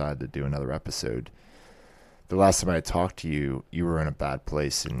and decided to do another episode, the last time I talked to you, you were in a bad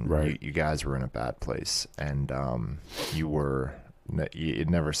place, and you guys were in a bad place, and you had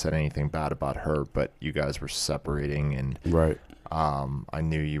never said anything bad about her, but you guys were separating, and I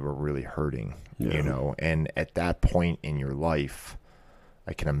knew you were really hurting, you know, and at that point in your life,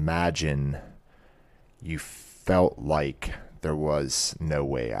 I can imagine you felt like there was no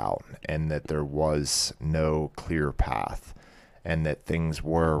way out, and that there was no clear path, and that things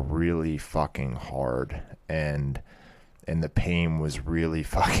were really fucking hard, and the pain was really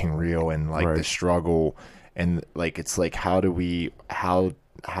fucking real, and like the struggle, and like it's like how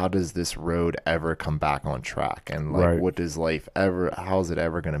does this road ever come back on track, and like what does life ever, how's it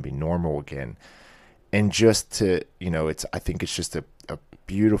ever going to be normal again? And just to, I think it's just a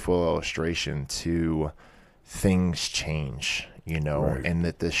beautiful illustration to things change, and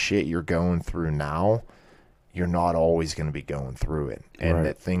that the shit you're going through now, you're not always going to be going through it, and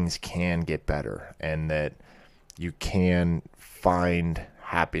that things can get better, and that you can find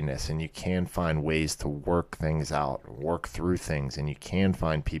happiness, and you can find ways to work things out, work through things, and you can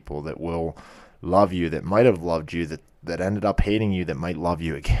find people that will love you, that might have loved you, that ended up hating you, that might love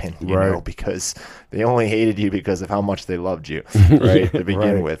you again, you know, because they only hated you because of how much they loved you, right, to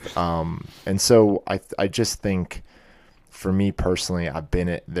begin with. And so I just think, for me personally, I've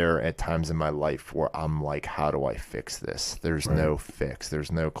been there at times in my life where I'm like, how do I fix this? There's no fix.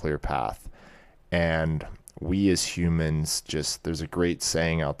 There's no clear path. And we as humans there's a great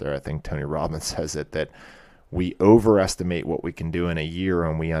saying out there, I think Tony Robbins says it, that we overestimate what we can do in a year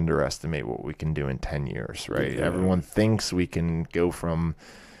and we underestimate what we can do in 10 years, right? Yeah. Everyone thinks we can go from,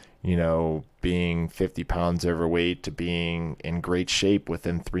 being 50 pounds overweight to being in great shape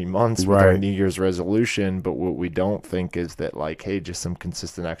within 3 months with our New Year's resolution. But what we don't think is that, like, hey, just some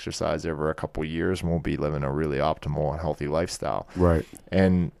consistent exercise over a couple of years and we'll be living a really optimal and healthy lifestyle. Right.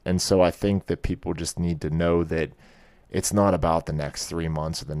 And so I think that people just need to know that it's not about the next 3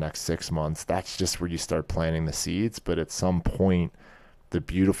 months or the next 6 months. That's just where you start planting the seeds. But at some point, the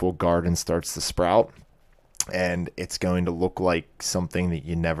beautiful garden starts to sprout, and it's going to look like something that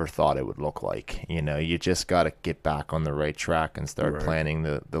you never thought it would look like. You just got to get back on the right track and start planting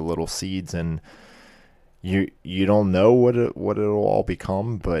the little seeds. And you don't know what it'll all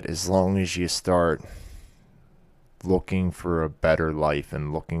become, but as long as you start looking for a better life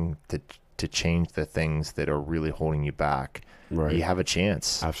and looking to change the things that are really holding you back, you have a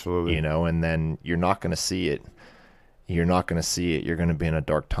chance. Absolutely. And then you're not going to see it. You're not going to see it. You're going to be in a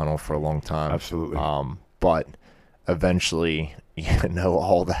dark tunnel for a long time. Absolutely. But eventually,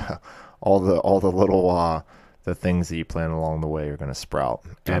 all the little the things that you plant along the way are going to sprout,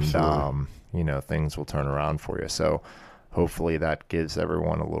 and things will turn around for you. So hopefully that gives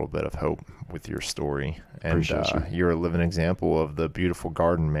everyone a little bit of hope with your story. And you're a living example of the beautiful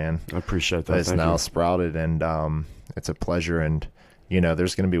garden, man. I appreciate that. It's now sprouted, and it's a pleasure. And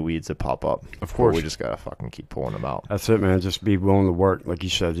there's going to be weeds that pop up. Of course. We just got to fucking keep pulling them out. That's it, man. Just be willing to work. Like you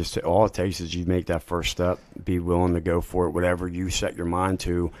said, all it takes is you make that first step. Be willing to go for it. Whatever you set your mind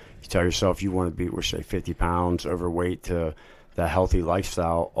to, you tell yourself you want to be, we'll say, 50 pounds overweight to that healthy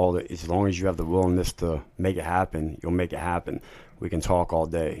lifestyle. As long as you have the willingness to make it happen, you'll make it happen. We can talk all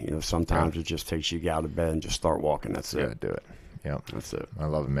day. Sometimes it just takes you to get out of bed and just start walking. That's it. Do it. Yeah. That's it. I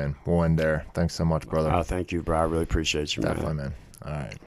love it, man. We'll end there. Thanks so much, brother. Thank you, bro. I really appreciate you, man. Definitely, man. All right.